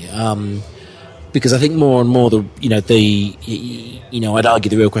agency, because I think more and more I'd argue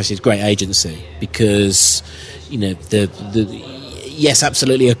the real question is great agency, because, yes,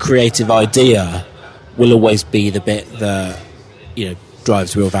 absolutely, a creative idea will always be the bit that,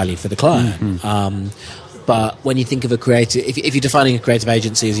 drives real value for the client. But when you think of a creative, if you're defining a creative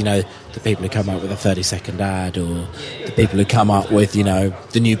agency as, the people who come up with a 30-second ad, or the people who come up with,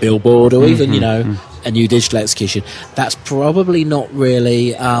 the new billboard, or even, a new digital execution, that's probably not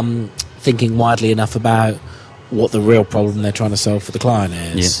really thinking widely enough about what the real problem they're trying to solve for the client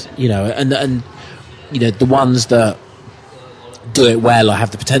is. And the ones that do it well or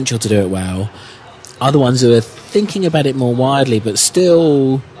have the potential to do it well are the ones who are thinking about it more widely, but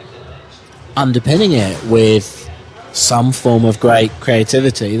still underpinning it with some form of great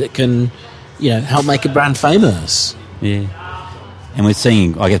creativity that can, help make a brand famous. Yeah. And we're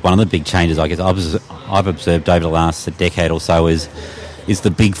seeing, I guess, one of the big changes, I guess, I've observed over the last decade or so is the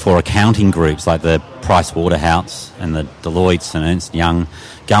big four accounting groups like the Price Waterhouse and the Deloitte and Ernst Young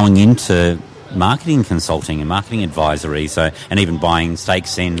going into marketing consulting and marketing advisory, and even buying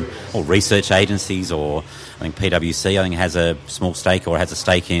stakes in or research agencies, or I think PwC has a small stake or has a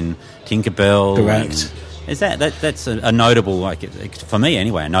stake in Tinkerbell. Correct. Is that's a notable, for me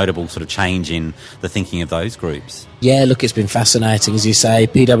anyway, a notable sort of change in the thinking of those groups? Yeah, look, it's been fascinating, as you say.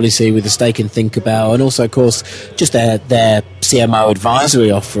 PwC with a stake in Tinkerbell, and also, of course, just their CMO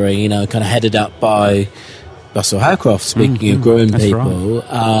advisory offering, kind of headed up by Russell Howcroft, speaking of growing people.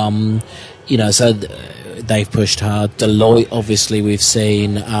 Right. So they've pushed hard. Deloitte, obviously, we've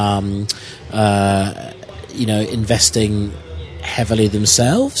seen, investing heavily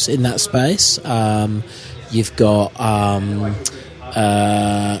themselves in that space. You've got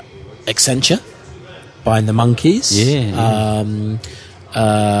Accenture buying the Monkeys.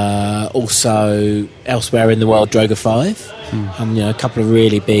 Also, elsewhere in the world, Droga 5. A couple of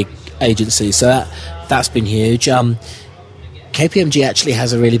really big agencies. So that's been huge. KPMG actually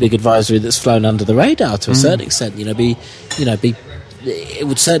has a really big advisory that's flown under the radar to a certain extent. It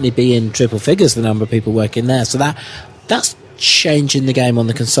would certainly be in triple figures, the number of people working there. So that's changing the game on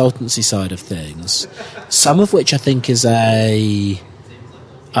the consultancy side of things. Some of which I think is it's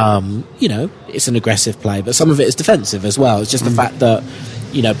an aggressive play, but some of it is defensive as well. It's just the fact that,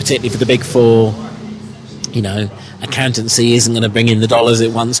 particularly for the big four, accountancy isn't going to bring in the dollars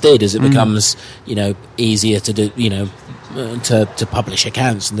it once did, as it becomes, easier to do, to publish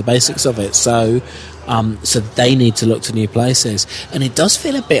accounts and the basics of it. So they need to look to new places, and it does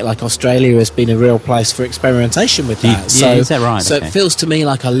feel a bit like Australia has been a real place for experimentation with that. Is that right? So it feels to me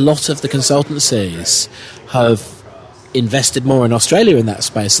like a lot of the consultancies have invested more in Australia in that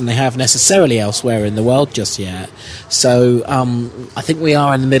space than they have necessarily elsewhere in the world just yet. So I think we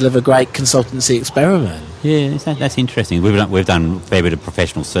are in the middle of a great consultancy experiment. Yeah, that's interesting. We've done a fair bit of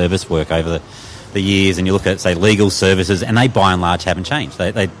professional service work over the years, and you look at, say, legal services, and they by and large haven't changed.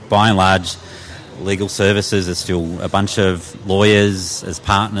 They by and large, legal services are still a bunch of lawyers as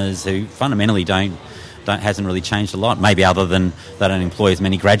partners who fundamentally hasn't really changed a lot, maybe other than they don't employ as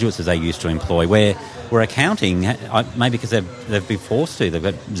many graduates as they used to employ. Where accounting, maybe because they've been forced to. They've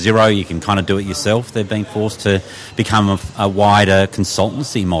got zero, you can kind of do it yourself. They've been forced to become a wider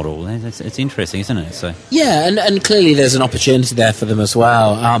consultancy model. It's interesting, isn't it? So yeah, and clearly there's an opportunity there for them as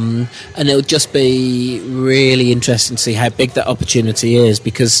well. And it'll just be really interesting to see how big that opportunity is,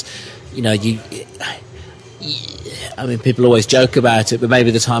 because, people always joke about it, but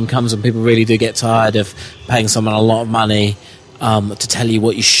maybe the time comes when people really do get tired of paying someone a lot of money to tell you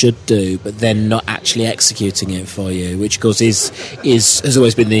what you should do, but then not actually executing it for you, which of course has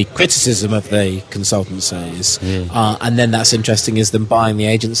always been the criticism of the consultancies. And then that's interesting, is them buying the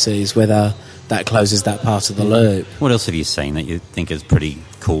agencies, whether that closes that part of the loop. What else have you seen that you think is pretty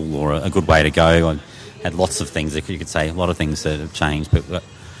cool or a good way to go? I had lots of things that you could say, a lot of things that have changed, but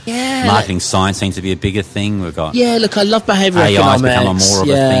marketing science seems to be a bigger thing. We've got look, I love behavioural AI's economics. become more of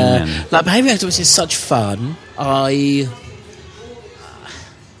a thing. Like, behavioural economics is such fun.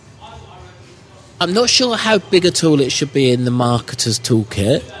 I'm not sure how big a tool it should be in the marketer's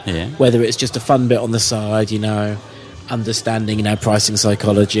toolkit. Whether it's just a fun bit on the side, understanding, pricing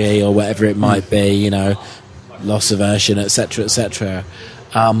psychology or whatever it might be, loss aversion, etc., etc.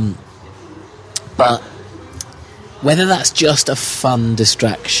 But whether that's just a fun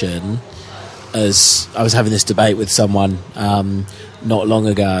distraction, as I was having this debate with someone not long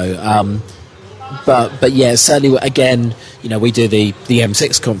ago. But yeah, certainly, again, we do the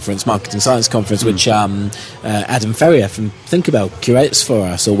M6 conference, Marketing Science Conference, which Adam Ferrier from Tinkerbell curates for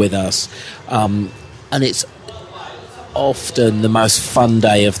us or with us. And it's often the most fun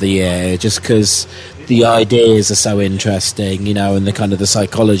day of the year, just because the ideas are so interesting, and the kind of the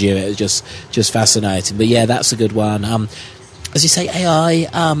psychology of it is just fascinating. But yeah, that's a good one. As you say, AI,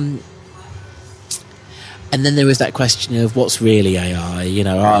 and then there is that question of what's really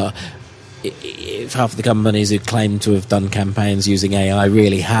AI. If half of the companies who claim to have done campaigns using AI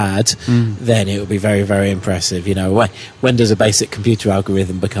really had, then it would be very, very impressive. When does a basic computer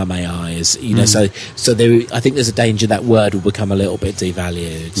algorithm become AI? So there, I think there's a danger that word will become a little bit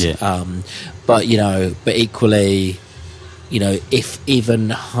devalued. Yeah. But equally, if even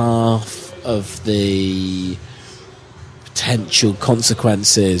half of the potential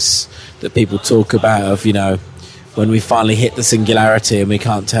consequences that people talk about of, when we finally hit the singularity and we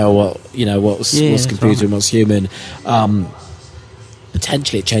can't tell what's computer and what's human,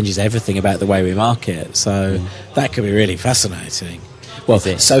 potentially it changes everything about the way we market. So that could be really fascinating. Well,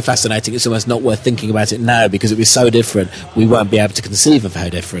 so fascinating it's almost not worth thinking about it now, because it would be so different we won't be able to conceive of how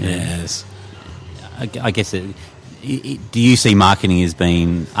different it is. I guess do you see marketing as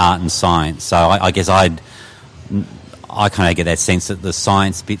being art and science? So I guess I kind of get that sense that the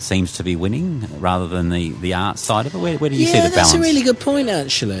science bit seems to be winning rather than the art side of it. Where do you see the balance? That's a really good point,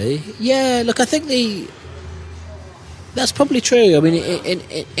 actually. Yeah, look, I think that's probably true. I mean,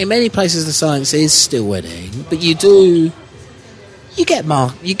 in many places the science is still winning, but you get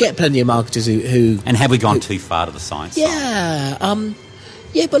plenty of marketers who and have we gone too far to the science side?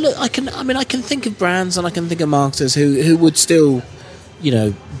 Yeah, but look, I can think of brands and I can think of marketers who would still,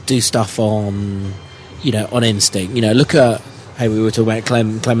 do stuff on instinct. Look at, hey, we were talking about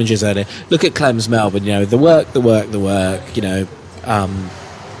Clemenges earlier. Look at Clem's Melbourne. The work.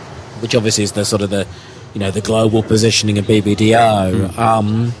 Which obviously is the sort of the global positioning of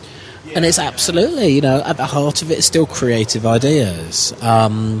BBDO. And it's absolutely, at the heart of it is still creative ideas.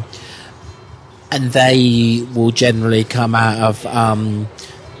 And they will generally come out of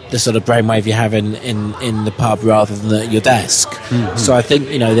the sort of brainwave you have in the pub rather than at your desk. Mm-hmm. So I think,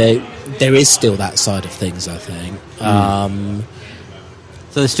 there is still that side of things, I think.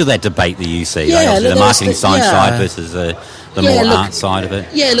 So there's still that debate that you see, the marketing science side versus the more art side of it.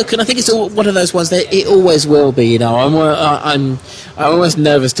 Yeah, look, and I think it's one of those ones that it always will be. I'm almost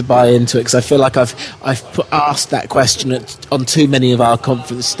nervous to buy into it because I feel like I've asked that question on too many of our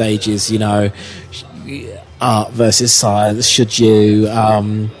conference stages. Art versus science. Should you,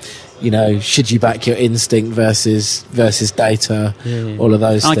 should you back your instinct versus data? Yeah. All of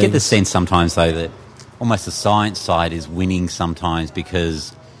those things. I get the sense sometimes though that almost the science side is winning sometimes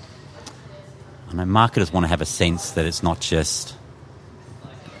because marketers want to have a sense that it's not just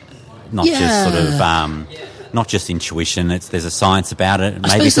intuition. There's a science about it.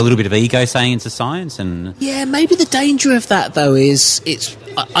 Maybe it's a little bit of ego saying it's a science, and maybe the danger of that though is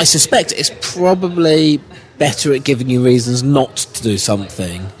I suspect it's probably better at giving you reasons not to do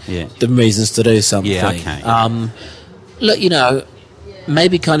something than reasons to do something. Yeah, okay. Look,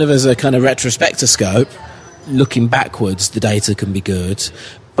 maybe kind of as a kind of retrospectoscope, looking backwards, the data can be good,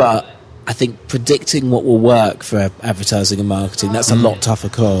 but I think predicting what will work for advertising and marketing, that's a lot tougher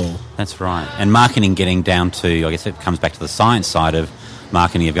call. That's right. And marketing getting down to, I guess it comes back to the science side of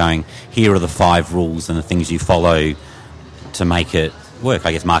marketing, of going, here are the 5 rules and the things you follow to make it work.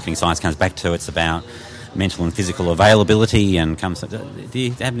 I guess marketing science comes back to, it's about mental and physical availability, and do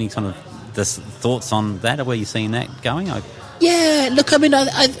you have any sort of thoughts on that, or where you're seeing that going? Yeah, look, I mean, I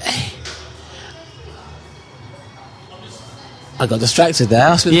got distracted there.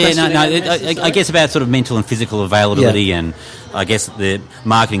 I guess about sort of mental and physical availability, and I guess the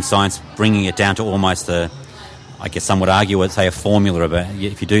marketing science bringing it down to almost some would argue, say, a formula about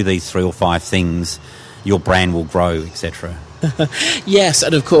if you do these 3 or 5 things, your brand will grow, etc. Yes,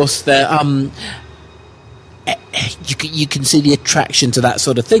 and of course, you can see the attraction to that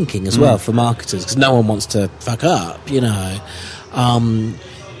sort of thinking as well for marketers, because no one wants to fuck up,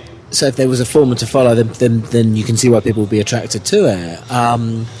 So if there was a formula to follow, then you can see why people would be attracted to it.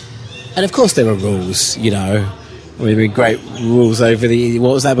 And of course there are rules, great rules over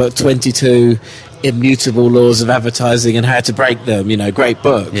what was that, about 22 immutable laws of advertising and how to break them, great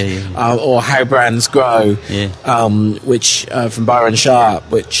book. Or How Brands Grow, which from Byron Sharp,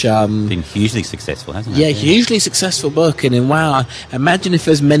 which been hugely successful, hasn't it? Hugely successful book. And wow, imagine if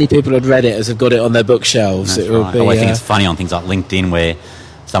as many people had read it as have got it on their bookshelves. That's it would right. be, I think it's funny on things like LinkedIn where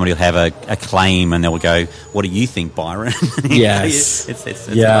somebody will have a claim and they'll go, what do you think, Byron? Yes. it's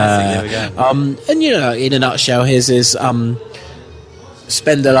amazing. There we go. And in a nutshell, his is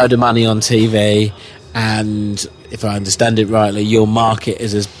spend a load of money on TV, and if I understand it rightly, your market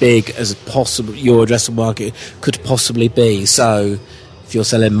is as big as possible, your addressable market could possibly be. So if you're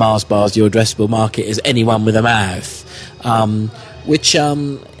selling Mars bars, your addressable market is anyone with a mouth, which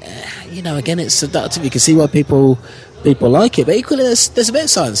again, it's seductive. You can see why people like it, but equally there's a bit of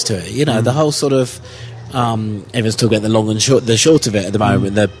science to it. The whole sort of everyone's talking about the long and the short of it at the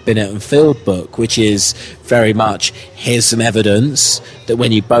moment. The Binet and Field book, which is very much, here's some evidence that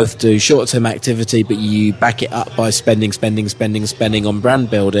when you both do short-term activity but you back it up by spending on brand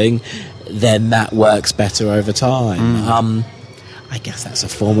building, then that works better over time. I guess that's a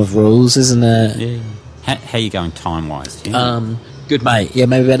form of rules, isn't it? Yeah. How are you going time-wise, Tim? Good, mate. Yeah,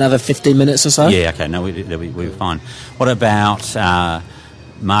 maybe another 15 minutes or so? Yeah, okay. No, we're fine. What about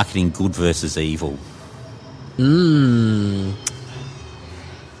marketing good versus evil?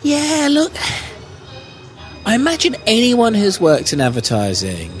 Yeah, look, I imagine anyone who's worked in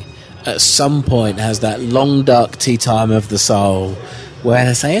advertising at some point has that long, dark tea time of the soul where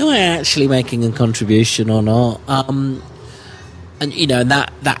they say, am I actually making a contribution or not? And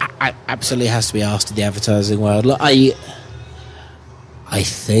that absolutely has to be asked in the advertising world. Look, I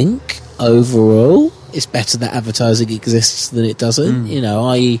think overall it's better that advertising exists than it doesn't.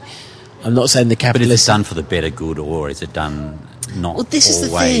 I'm not saying the capitalist... But is it done for the better good, or is it done not Well, this is the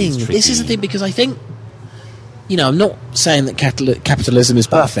always thing. tricky? This is the thing, because I think, I'm not saying that capitalism is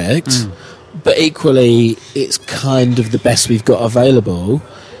perfect, but equally it's kind of the best we've got available.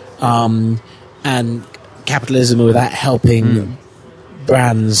 And capitalism, without helping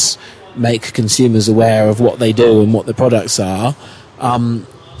brands make consumers aware of what they do and what the products are,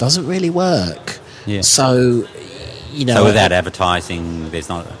 doesn't really work. Yeah. So, So without advertising,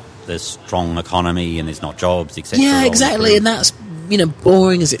 there's strong economy and there's not jobs, etc. Yeah, exactly, and that's,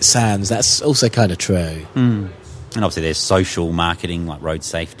 boring as it sounds, that's also kind of true. And obviously there's social marketing like road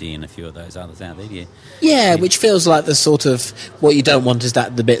safety and a few of those others out there, Yeah, which feels like the sort of, what you don't want is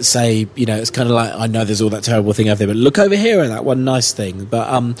that the bit say, it's kind of like, I know there's all that terrible thing over there, but look over here at that one nice thing. But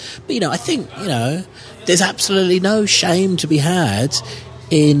I think, there's absolutely no shame to be had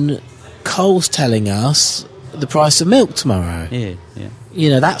in Coles telling us the price of milk tomorrow. Yeah.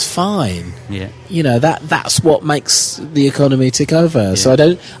 That's fine. Yeah. That's what makes the economy tick over. Yeah. So I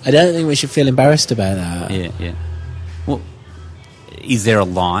don't think we should feel embarrassed about that. Yeah. Well, is there a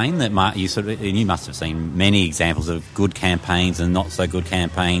line that you must have seen many examples of good campaigns and not so good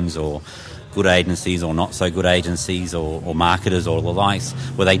campaigns, or good agencies or not so good agencies, or marketers or the likes,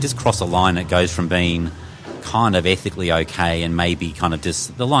 where they just cross a line that goes from being kind of ethically okay and maybe kind of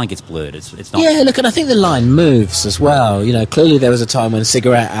just the line gets blurred. It's not. Yeah, look, and I think the line moves as well. Clearly there was a time when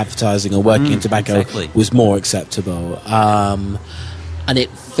cigarette advertising or working in tobacco was more acceptable, and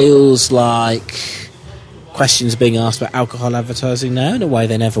it feels like questions are being asked about alcohol advertising now in a way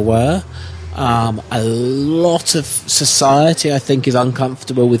they never were. A lot of society, I think, is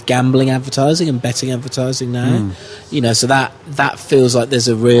uncomfortable with gambling advertising and betting advertising now. So that feels like there's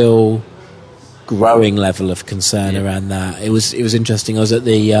a real growing level of concern around that. It was interesting. I was at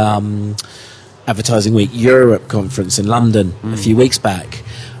the Advertising Week Europe conference in London a few weeks back,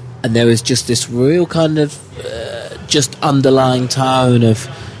 and there was just this real kind of just underlying tone of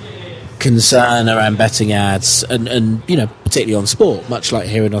concern around betting ads and particularly on sport, much like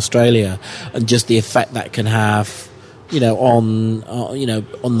here in Australia, and just the effect that can have on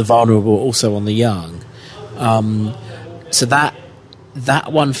the vulnerable, also on the young. So that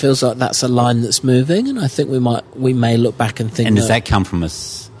one feels like that's a line that's moving, and I think we may look back and think. And does that come from a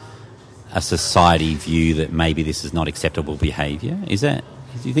society view that maybe this is not acceptable behaviour? Is that?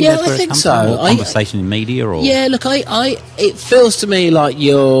 Do you think that's where I it think comes so. from? Or conversation in media, or look, it feels to me like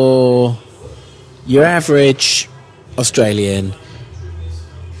your average Australian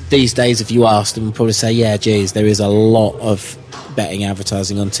these days, if you ask them, will probably say, yeah, geez, there is a lot of betting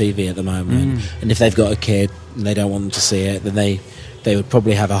advertising on TV at the moment, and if they've got a kid and they don't want them to see it, then they would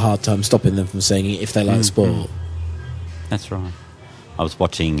probably have a hard time stopping them from seeing it if they like sport. That's right. I was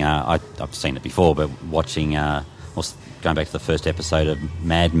watching, I've seen it before, but watching, going back to the first episode of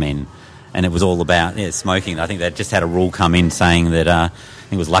Mad Men, and it was all about smoking. I think they just had a rule come in saying that, I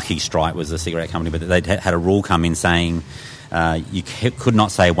think it was Lucky Strike was the cigarette company, but they had a rule come in saying you could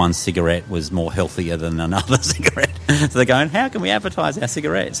not say one cigarette was more healthier than another cigarette. So they're going, how can we advertise our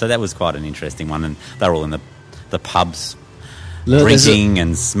cigarettes? So that was quite an interesting one, and they're all in the pubs. Look, drinking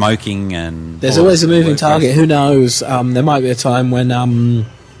and smoking, and there's always a moving target. Who knows? There might be a time when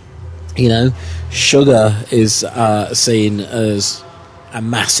sugar is seen as a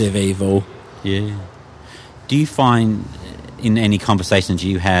massive evil. Yeah. Do you find in any conversations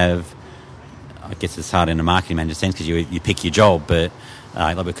you have, I guess it's hard in a marketing manager sense because you pick your job, but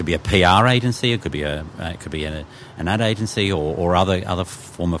it could be a PR agency, it could be an ad agency, or other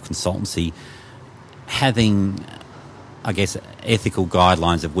form of consultancy, having I guess, ethical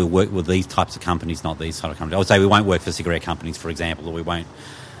guidelines of we'll work with these types of companies, not these type of companies. I would say we won't work for cigarette companies, for example, or we won't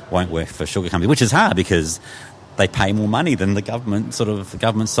work for sugar companies, which is hard because they pay more money than the government. Sort of the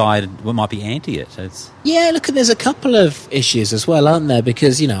government side might be anti it. Yeah, look, there's a couple of issues as well, aren't there?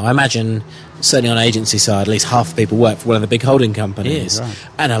 Because, I imagine certainly on agency side, at least half the people work for one of the big holding companies, right.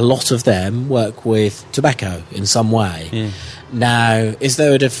 and a lot of them work with tobacco in some way. Yeah. Now, is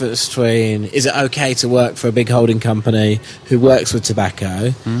there a difference between, is it okay to work for a big holding company who works with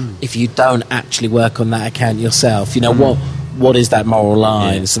tobacco if you don't actually work on that account yourself? What is that moral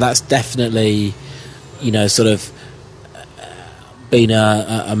line? Yeah. So that's definitely, sort of been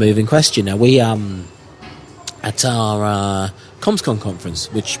a moving question. Now, we, at our ComsCon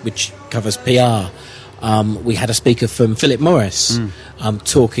conference, which covers PR, we had a speaker from Philip Morris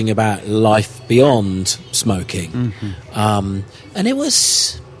talking about life beyond smoking. And it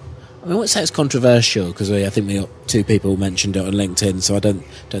was, I won't say it's controversial, because I think we got two people mentioned it on LinkedIn, so I don't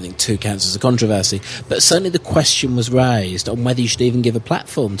think two counts as a controversy. But certainly the question was raised on whether you should even give a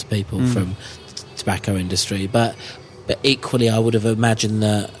platform to people from the tobacco industry. But equally, I would have imagined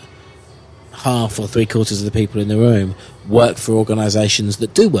that half or three-quarters of the people in the room work for organisations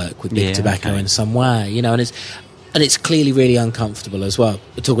that do work with big tobacco in some way, and it's clearly really uncomfortable as well.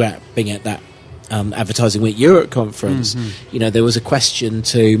 We talk about being at that Advertising Week Europe conference. There was a question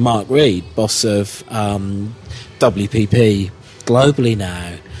to Mark Reed, boss of WPP globally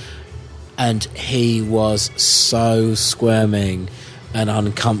now, and he was so squirming and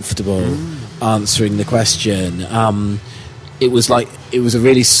uncomfortable answering the question. It was a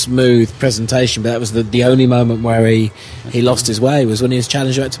really smooth presentation, but that was the only moment where he lost his way was when he was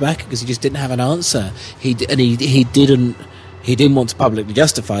challenged about tobacco, because he just didn't have an answer. He didn't want to publicly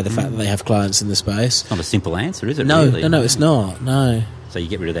justify the fact that they have clients in the space. It's not a simple answer, is it? No, really? no, it's not. No. So you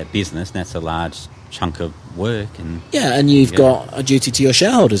get rid of that business, and that's a large chunk of work, and and you've got a duty to your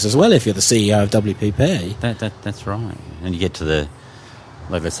shareholders as well if you're the CEO of WPP. That's right. And you get to the,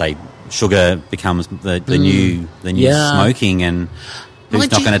 let's say, sugar becomes the new smoking, and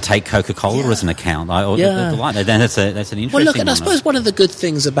who's not going to take Coca-Cola as an account? That's an interesting Well, look, and I one. suppose one of the good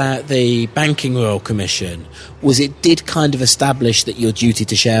things about the Banking Royal Commission was it did kind of establish that your duty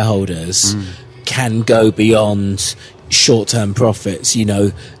to shareholders can go beyond short-term profits.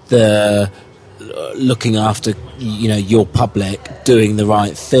 The looking after your public, doing the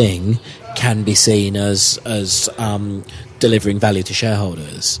right thing can be seen as delivering value to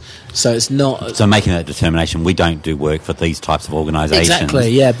shareholders. So it's not... So making that determination, we don't do work for these types of organisations. Exactly,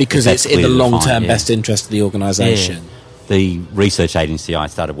 yeah, because it's in the long-term best interest of the organisation. Yeah. The research agency I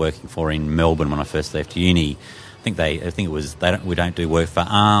started working for in Melbourne when I first left uni, we don't do work for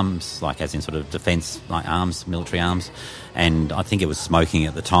arms, like as in sort of defence, like arms, military arms, and I think it was smoking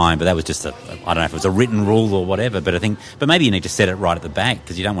at the time, but that was just I don't know if it was a written rule or whatever, but maybe you need to set it right at the back,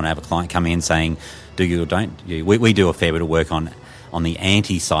 because you don't want to have a client come in saying, do you or don't you? We do a fair bit of work on the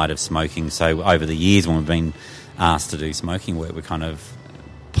anti side of smoking, so over the years when we've been asked to do smoking work, we kind of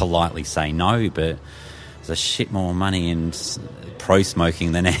politely say no, but there's a shit more money in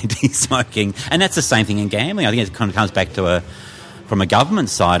pro-smoking than anti-smoking, and that's the same thing in gambling. I think it kind of comes back to from a government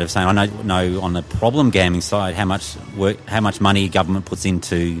side of saying, I know on the problem gambling side how much money government puts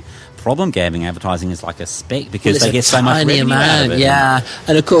into problem gambling advertising is like a speck, because they get so much revenue out of it. Yeah,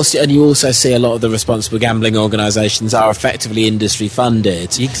 and of course, and you also see a lot of the responsible gambling organisations are effectively industry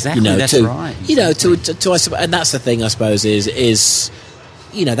funded. Exactly, that's right. And that's the thing, I suppose, is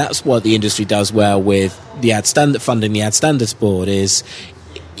that's what the industry does well with the funding the Ad Standards Board is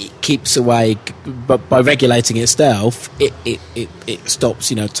it keeps away, but by regulating itself, it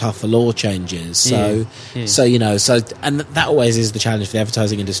stops tougher law changes. So and that always is the challenge for the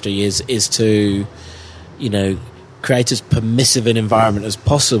advertising industry is to create as permissive an environment as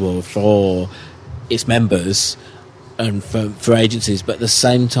possible for its members and for agencies, but at the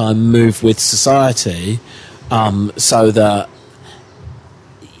same time move with society, so that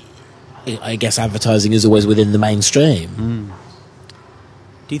I guess advertising is always within the mainstream.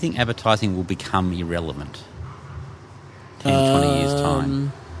 Do you think advertising will become irrelevant 10, 20 years'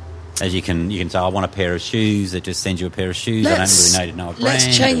 time? As you can say, I want a pair of shoes, it just sends you a pair of shoes, I don't really know a brand.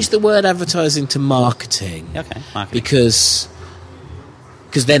 Let's change the word advertising to marketing. Okay, marketing. Because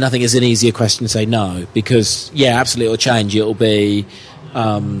then I think it's an easier question to say no, because, absolutely it'll change. It'll be,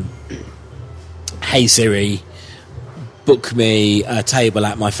 hey Siri, book me a table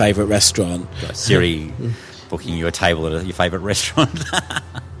at my favourite restaurant. Siri booking you a table at your favourite restaurant.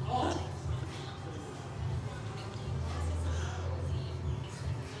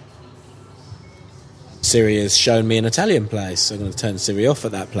 Siri has shown me an Italian place. So I'm going to turn Siri off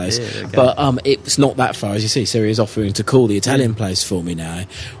at that place. Yeah, okay. But it's not that far, as you see. Siri is offering to call the Italian place for me now.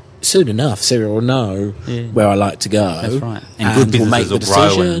 Soon enough, Siri will know where I like to go. That's right. And good will make businesses the will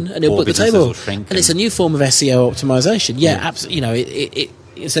grow decision, and it'll poor book the businesses table. will shrink And it's a new form of SEO optimization. Yeah, absolutely. You know, it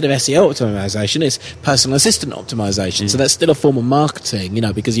instead of SEO optimization, it's personal assistant optimization. So that's still a form of marketing, you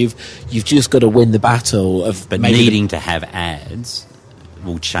know, because you've just got to win the battle of. But needing to have ads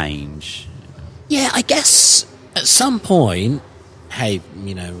will change. Yeah, I guess at some point, hey,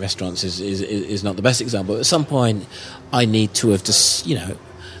 you know, restaurants is not the best example. At some point, I need to have just, you know,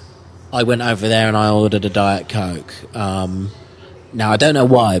 I went over there and I ordered a Diet Coke. Now, I don't know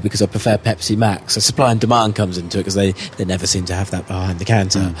why, because I prefer Pepsi Max. So supply and demand comes into it, because they never seem to have that behind the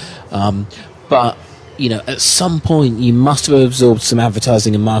counter. But, you know, at some point, you must have absorbed some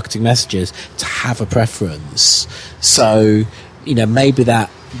advertising and marketing messages to have a preference. So, you know, maybe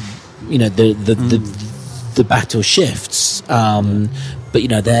that, you know, the battle shifts. But, you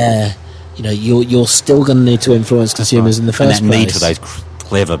know, you're still going to need to influence consumers in the first place. And that need for those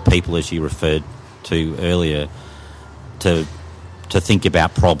clever people, as you referred to earlier, to think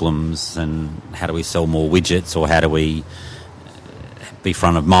about problems and how do we sell more widgets, or how do we be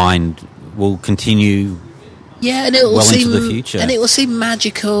front of mind, will continue. Yeah, and it will seem into the future, and it will seem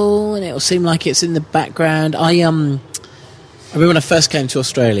magical, and it will seem like it's in the background. I remember when I first came to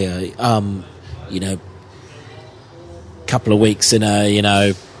Australia, you know, a couple of weeks in a, you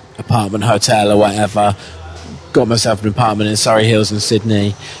know, apartment, hotel or whatever, got myself an apartment in Surrey Hills in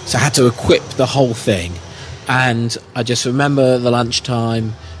Sydney, so I had to equip the whole thing. And I just remember the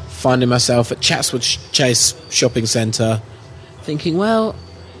lunchtime, finding myself at Chatswood Chase Shopping Centre, thinking, well,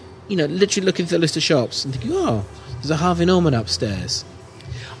 you know, literally looking through the list of shops and thinking, oh, there's a Harvey Norman upstairs.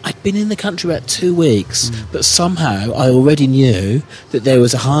 I'd been in the country about 2 weeks, but somehow I already knew that there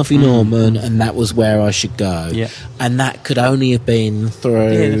was a Harvey Norman, and that was where I should go. Yeah. And that could only have been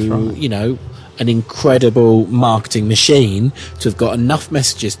through, you know, an incredible marketing machine to have got enough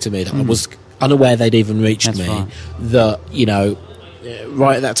messages to me that I was unaware they'd even reached me. Right. That, you know,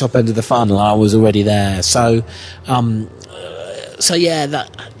 right at that top end of the funnel, I was already there. So, so yeah,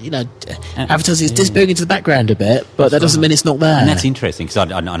 that, you know, advertising is disappearing into the background a bit, but that doesn't mean it's not there. And that's interesting, because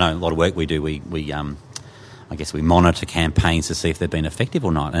I know a lot of work we do. We I guess we monitor campaigns to see if they've been effective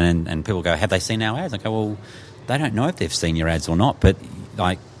or not. And people go, have they seen our ads? I go, well, they don't know if they've seen your ads or not, but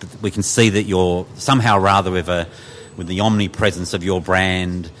like we can see that you're somehow rather with the omnipresence of your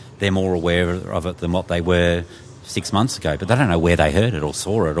brand, they're more aware of it than what they were 6 months ago. But they don't know where they heard it or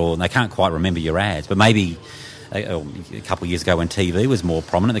saw it, or they can't quite remember your ads. But maybe a couple of years ago when TV was more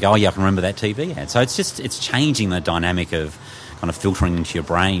prominent, they go, oh yeah, I can remember that TV ad. So it's changing the dynamic of kind of filtering into your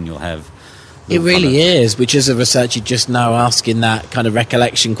brain. You'll have... It really is, which as a researcher just now asking that kind of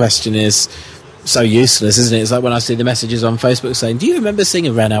recollection question is so useless, isn't it? It's like when I see the messages on Facebook saying, do you remember seeing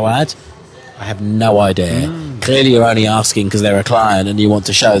a Renault ad? I have no idea. Clearly you're only asking because they're a client and you want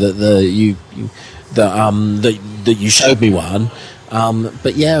to show that that you showed me one.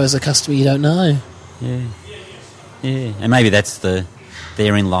 But yeah, as a customer you don't know. Yeah. Yeah. And maybe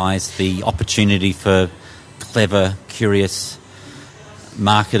therein lies the opportunity for clever, curious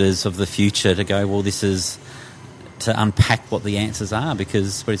marketers of the future to go, well, this is to unpack what the answers are,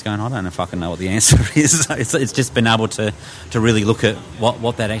 because everybody's going, I don't know if I can know what the answer is. It's just been able to really look at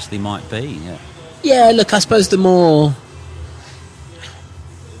what that actually might be. Yeah, look, I suppose the more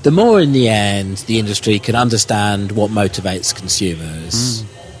in the end the industry can understand what motivates consumers,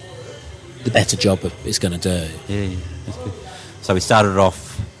 the better job it's going to do. Yeah, that's good. So we started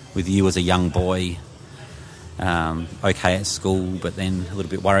off with you as a young boy, okay at school, but then a little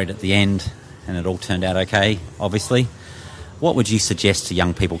bit worried at the end, and it all turned out okay, obviously. What would you suggest to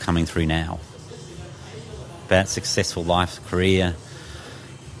young people coming through now about successful life, career?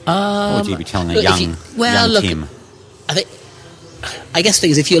 What would you be telling a young Tim? I guess the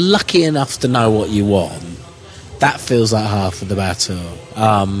thing is, if you're lucky enough to know what you want, that feels like half of the battle.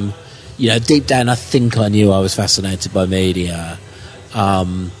 You know, deep down, I think I knew I was fascinated by media.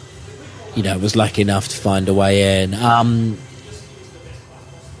 You know, was lucky enough to find a way in. And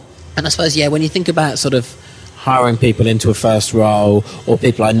I suppose, yeah, when you think about sort of hiring people into a first role, or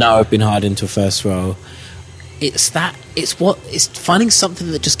people I know have been hired into a first role, it's finding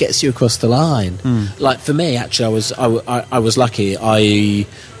something that just gets you across the line. Like for me, actually, I was lucky. I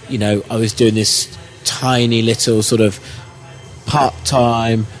was doing this tiny little sort of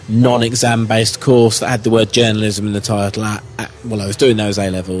part-time, non-exam based course that had the word journalism in the title. Well, I was doing those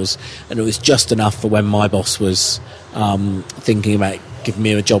A-levels, and it was just enough for when my boss was thinking about giving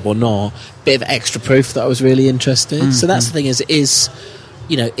me a job or not. Bit of extra proof that I was really interested. So that's the thing, is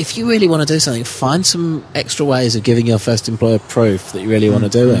if you really want to do something, find some extra ways of giving your first employer proof that you really want to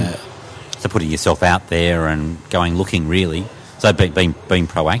do it. So putting yourself out there and looking really. So being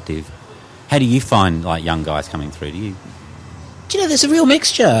proactive. How do you find like young guys coming through? Do you? There's a real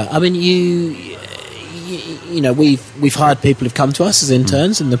mixture. I mean, we've hired people who've come to us as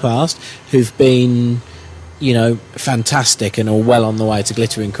interns in the past who've been, fantastic and are well on the way to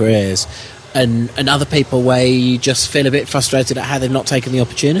glittering careers. And other people where you just feel a bit frustrated at how they've not taken the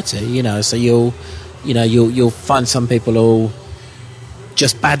opportunity, so you'll find some people who'll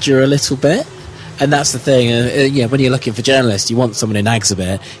just badger a little bit. And that's the thing, when you're looking for journalists, you want someone who nags a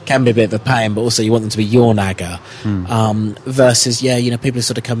bit, can be a bit of a pain, but also you want them to be your nagger. Versus, people who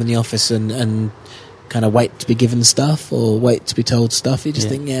sort of come in the office and kind of wait to be given stuff or wait to be told stuff. You just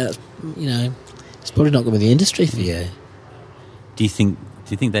think, it's probably not going to be the industry for you. Do you think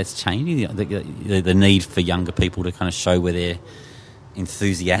that's changing, the need for younger people to kind of show where they're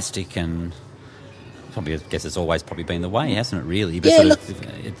enthusiastic and... Probably, I guess it's always probably been the way, hasn't it, really? But look,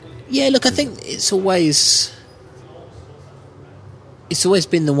 I think it's always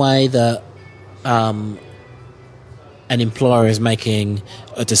been the way that an employer is making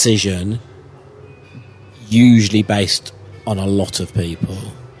a decision, usually based on a lot of people.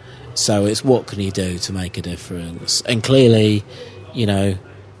 So it's what can you do to make a difference? And clearly, if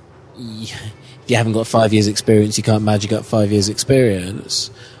you haven't got 5 years' experience, you can't imagine you got 5 years'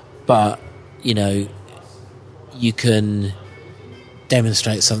 experience. But, you can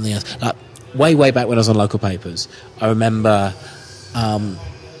demonstrate something else. Like way back when I was on local papers, I remember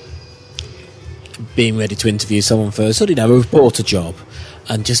being ready to interview someone for a reporter job,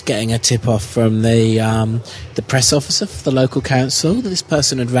 and just getting a tip off from the press officer for the local council that this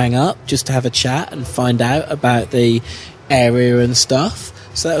person had rang up just to have a chat and find out about the area and stuff.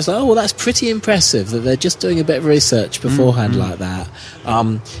 So that was like, that's pretty impressive that they're just doing a bit of research beforehand like that.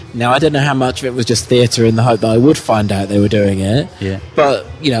 Now, I don't know how much of it was just theatre in the hope that I would find out they were doing it. Yeah. But,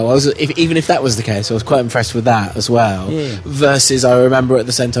 even if that was the case, I was quite impressed with that as well. Yeah. Versus, I remember at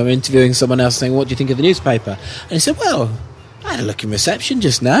the same time interviewing someone else saying, what do you think of the newspaper? And he said, well, I had a look in reception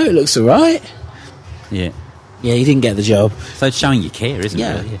just now. It looks all right. Yeah. Yeah, you didn't get the job. So it's showing you care, isn't it?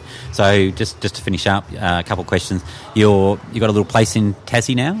 Really? Yeah. So just to finish up, a couple of questions. You got a little place in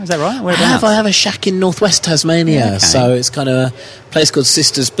Tassie now, is that right? I have a shack in northwest Tasmania. Yeah, okay. So it's kind of a place called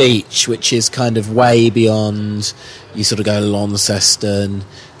Sisters Beach, which is kind of way beyond. You sort of go Launceston,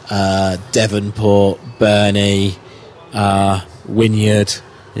 Devonport, Burnie, Wynyard,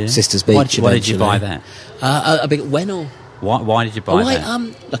 Sisters Beach. Why did you buy that? A big Wennell. Why did you buy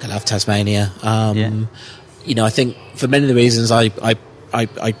that? Look, I love Tasmania. I think for many of the reasons I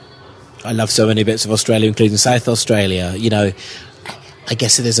love so many bits of Australia, including South Australia. I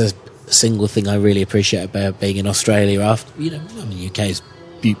guess there's a single thing I really appreciate about being in Australia. After UK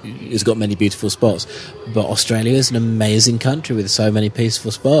has got many beautiful spots, but Australia is an amazing country with so many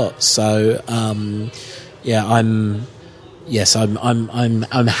peaceful spots. So I'm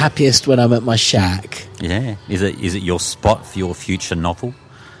happiest when I'm at my shack. Yeah, is it your spot for your future novel?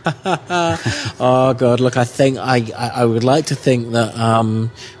 Oh God! Look, I think I would like to think that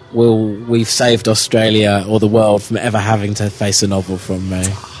we've saved Australia or the world from ever having to face a novel from me.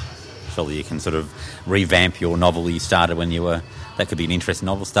 Surely you can sort of revamp your novel you started when you were. That could be an interesting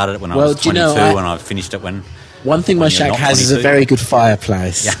novel. Started it when I was 22, and I finished it when. One thing my shack has is a very good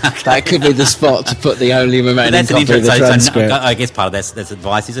fireplace. Yeah, okay. That could be the spot to put the only remaining copy of the transcript. So I guess part of that's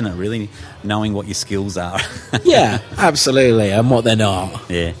advice, isn't it? Really knowing what your skills are. Yeah, absolutely, and what they're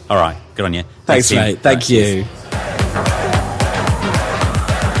not. Yeah. All right. Good on you. Thanks mate. Thank you.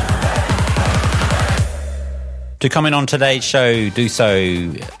 To comment on today's show, do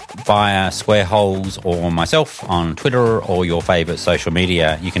so via Squareholes or myself on Twitter or your favourite social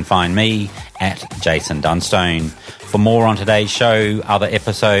media. You can find me at Jason Dunstone. For more on today's show, other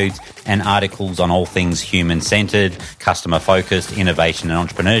episodes and articles on all things human-centred, customer-focused, innovation and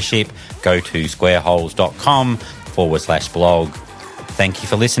entrepreneurship, go to squareholes.com/blog. Thank you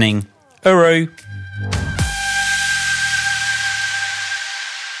for listening. Uru!